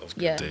visual of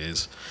Good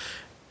Days,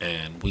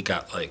 and we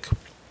got like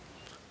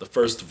the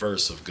first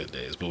verse of Good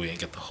Days, but we didn't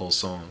get the whole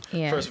song.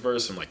 First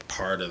verse and like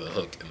part of the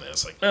hook, and then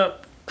it's like,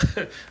 nope.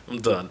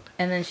 I'm done.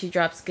 And then she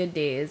drops Good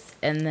Days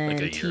and then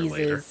like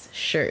teases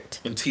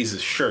Shirt. And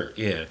teases Shirt,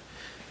 yeah.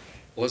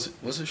 Was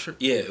it Shirt?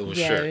 Yeah, it was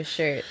Shirt. Yeah, it was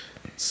Shirt.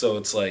 So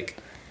it's like,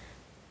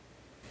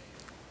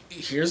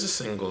 here's a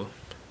single,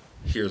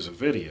 here's a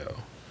video.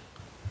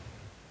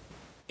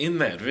 In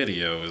that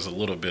video is a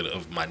little bit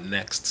of my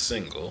next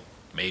single,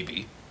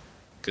 maybe.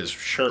 Because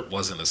Shirt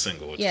wasn't a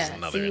single, which is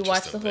another so you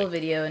watch the whole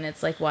video and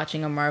it's like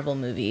watching a Marvel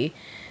movie.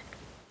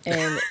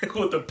 And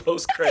with the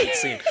post-credit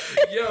scene.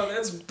 Yo,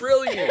 that's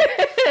brilliant.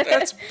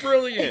 That's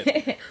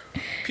brilliant.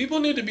 People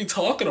need to be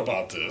talking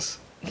about this.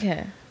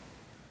 Yeah.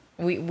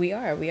 We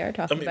are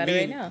talking about it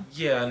right now.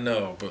 Yeah, I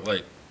know, but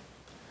like,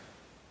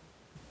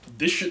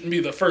 this shouldn't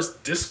be the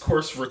first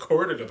discourse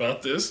recorded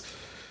about this.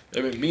 I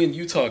mean, me and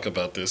you talk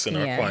about this in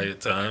our quiet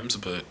times,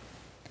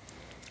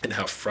 and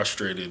how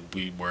frustrated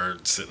we were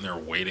sitting there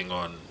waiting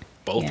on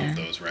both of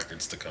those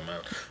records to come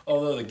out.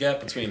 Although the gap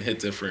between Hit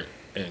Different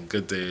and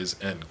Good Days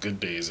and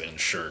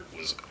Shirt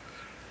was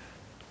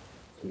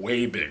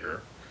way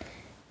bigger.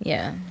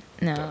 Yeah.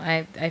 No,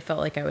 I felt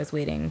like I was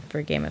waiting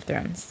for Game of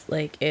Thrones.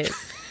 Like it's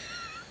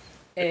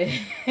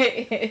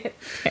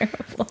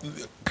terrible.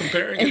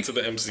 Comparing it to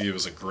the MCU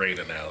is a great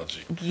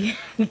analogy. Yeah.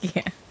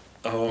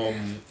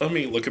 Let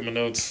me look at my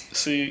notes.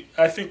 See,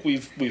 I think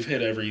we've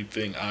hit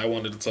everything I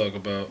wanted to talk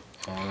about.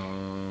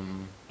 I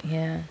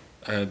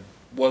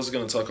was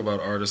going to talk about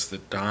artists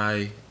that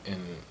die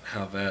and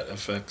how that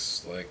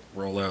affects like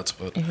rollouts,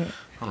 but I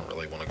don't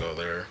really want to go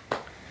there.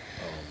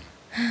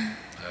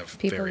 I have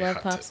People very love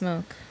hot Pop take.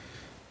 Smoke.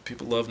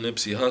 People love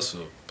Nipsey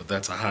Hussle, but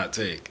that's a hot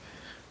take.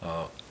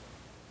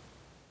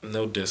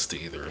 No diss to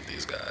either of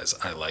these guys.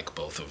 I like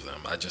both of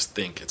them. I just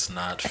think it's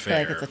not I fair.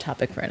 feel like it's a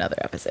topic for another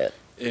episode.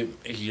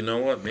 You know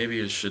what? Maybe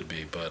it should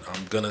be, but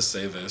I'm gonna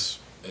say this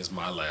is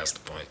my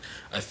last point.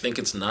 I think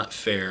it's not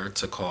fair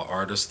to call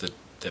artists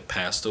that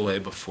passed away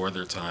before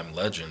their time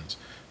legends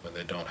when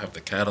they don't have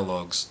the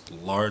catalogs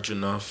large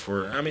enough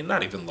for. I mean,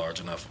 not even large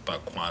enough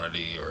about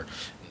quantity or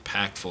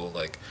impactful.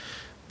 Like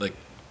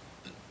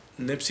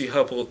Nipsey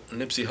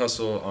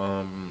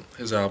Hussle,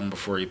 his album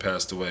before he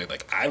passed away.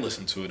 Like, I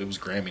listened to it. It was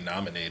Grammy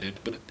nominated,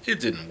 but it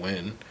didn't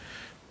win.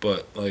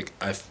 But like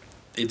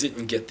it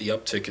didn't get the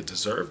uptick it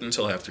deserved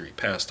until after he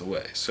passed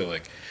away. So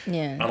like,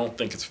 Yeah. I don't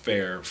think it's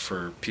fair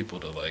for people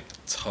to like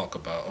talk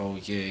about, oh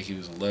yeah, he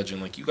was a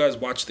legend. Like, you guys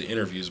watch the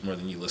interviews more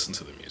than you listen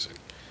to the music.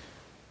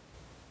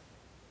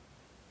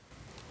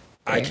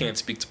 I Yeah. can't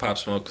speak to Pop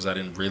Smoke because I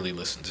didn't really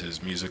listen to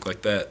his music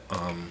like that.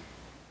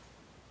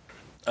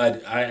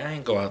 I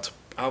ain't go out to.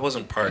 I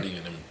wasn't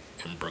partying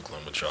in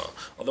Brooklyn with y'all.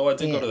 Although I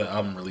did go to the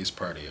album release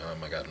party.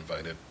 I got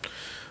invited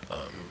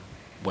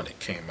when it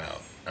came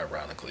out.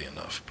 Ironically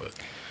enough, but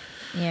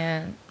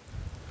Yeah.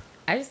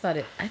 I thought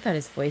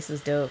his voice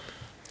was dope,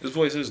 his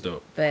voice is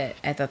dope. but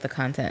I thought the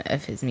content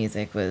of his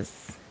music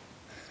was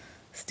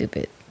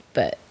stupid.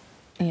 But,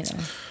 you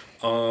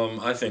know.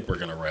 I think we're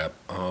gonna wrap.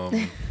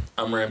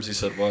 I'm Ramsey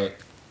Said What.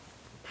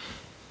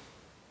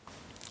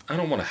 I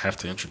don't want to have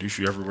to introduce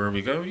you everywhere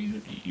we go.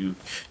 You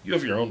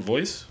have your own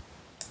voice.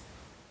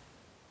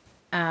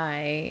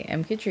 I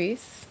am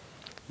Katriece.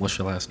 What's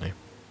your last name?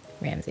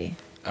 Ramsey.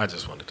 I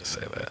just wanted to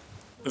say that.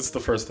 It's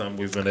the first time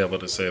we've been able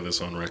to say this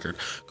on record.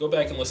 Go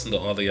back and listen to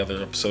all the other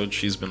episodes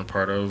she's been a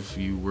part of.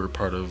 You were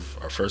part of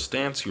Our First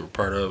Dance. You were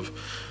part of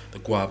the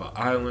Guava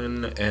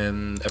Island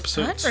and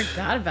episodes. I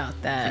forgot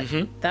about that.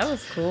 Mhm. That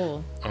was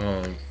cool.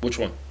 Which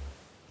one?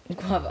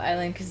 Guava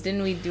Island, because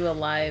didn't we do a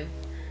live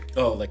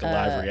Oh, like a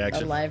live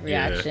reaction. A live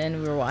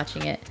reaction. We were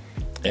watching it.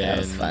 That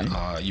was fun.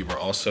 You were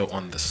also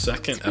on the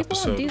second People don't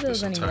episode do of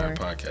this those entire anymore.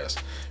 podcast.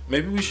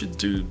 Maybe we should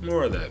do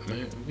more of that.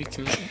 Maybe we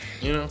can,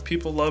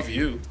 people love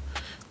you.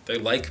 They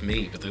like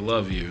me, but they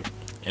love you.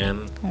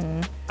 And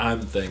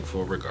I'm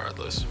thankful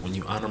regardless. When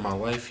you honor my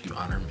wife, you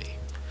honor me.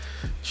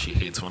 She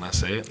hates when I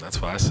say it, and that's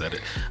why I said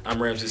it.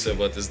 I'm Ramsey Said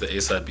What. This is the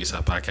A-Side,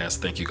 B-Side podcast.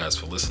 Thank you guys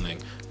for listening.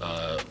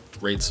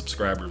 Rate,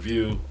 subscribe,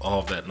 review, all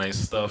of that nice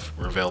stuff.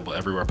 We're available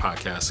everywhere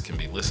podcasts can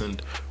be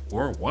listened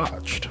or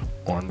watched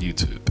on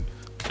YouTube.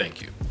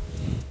 Thank you.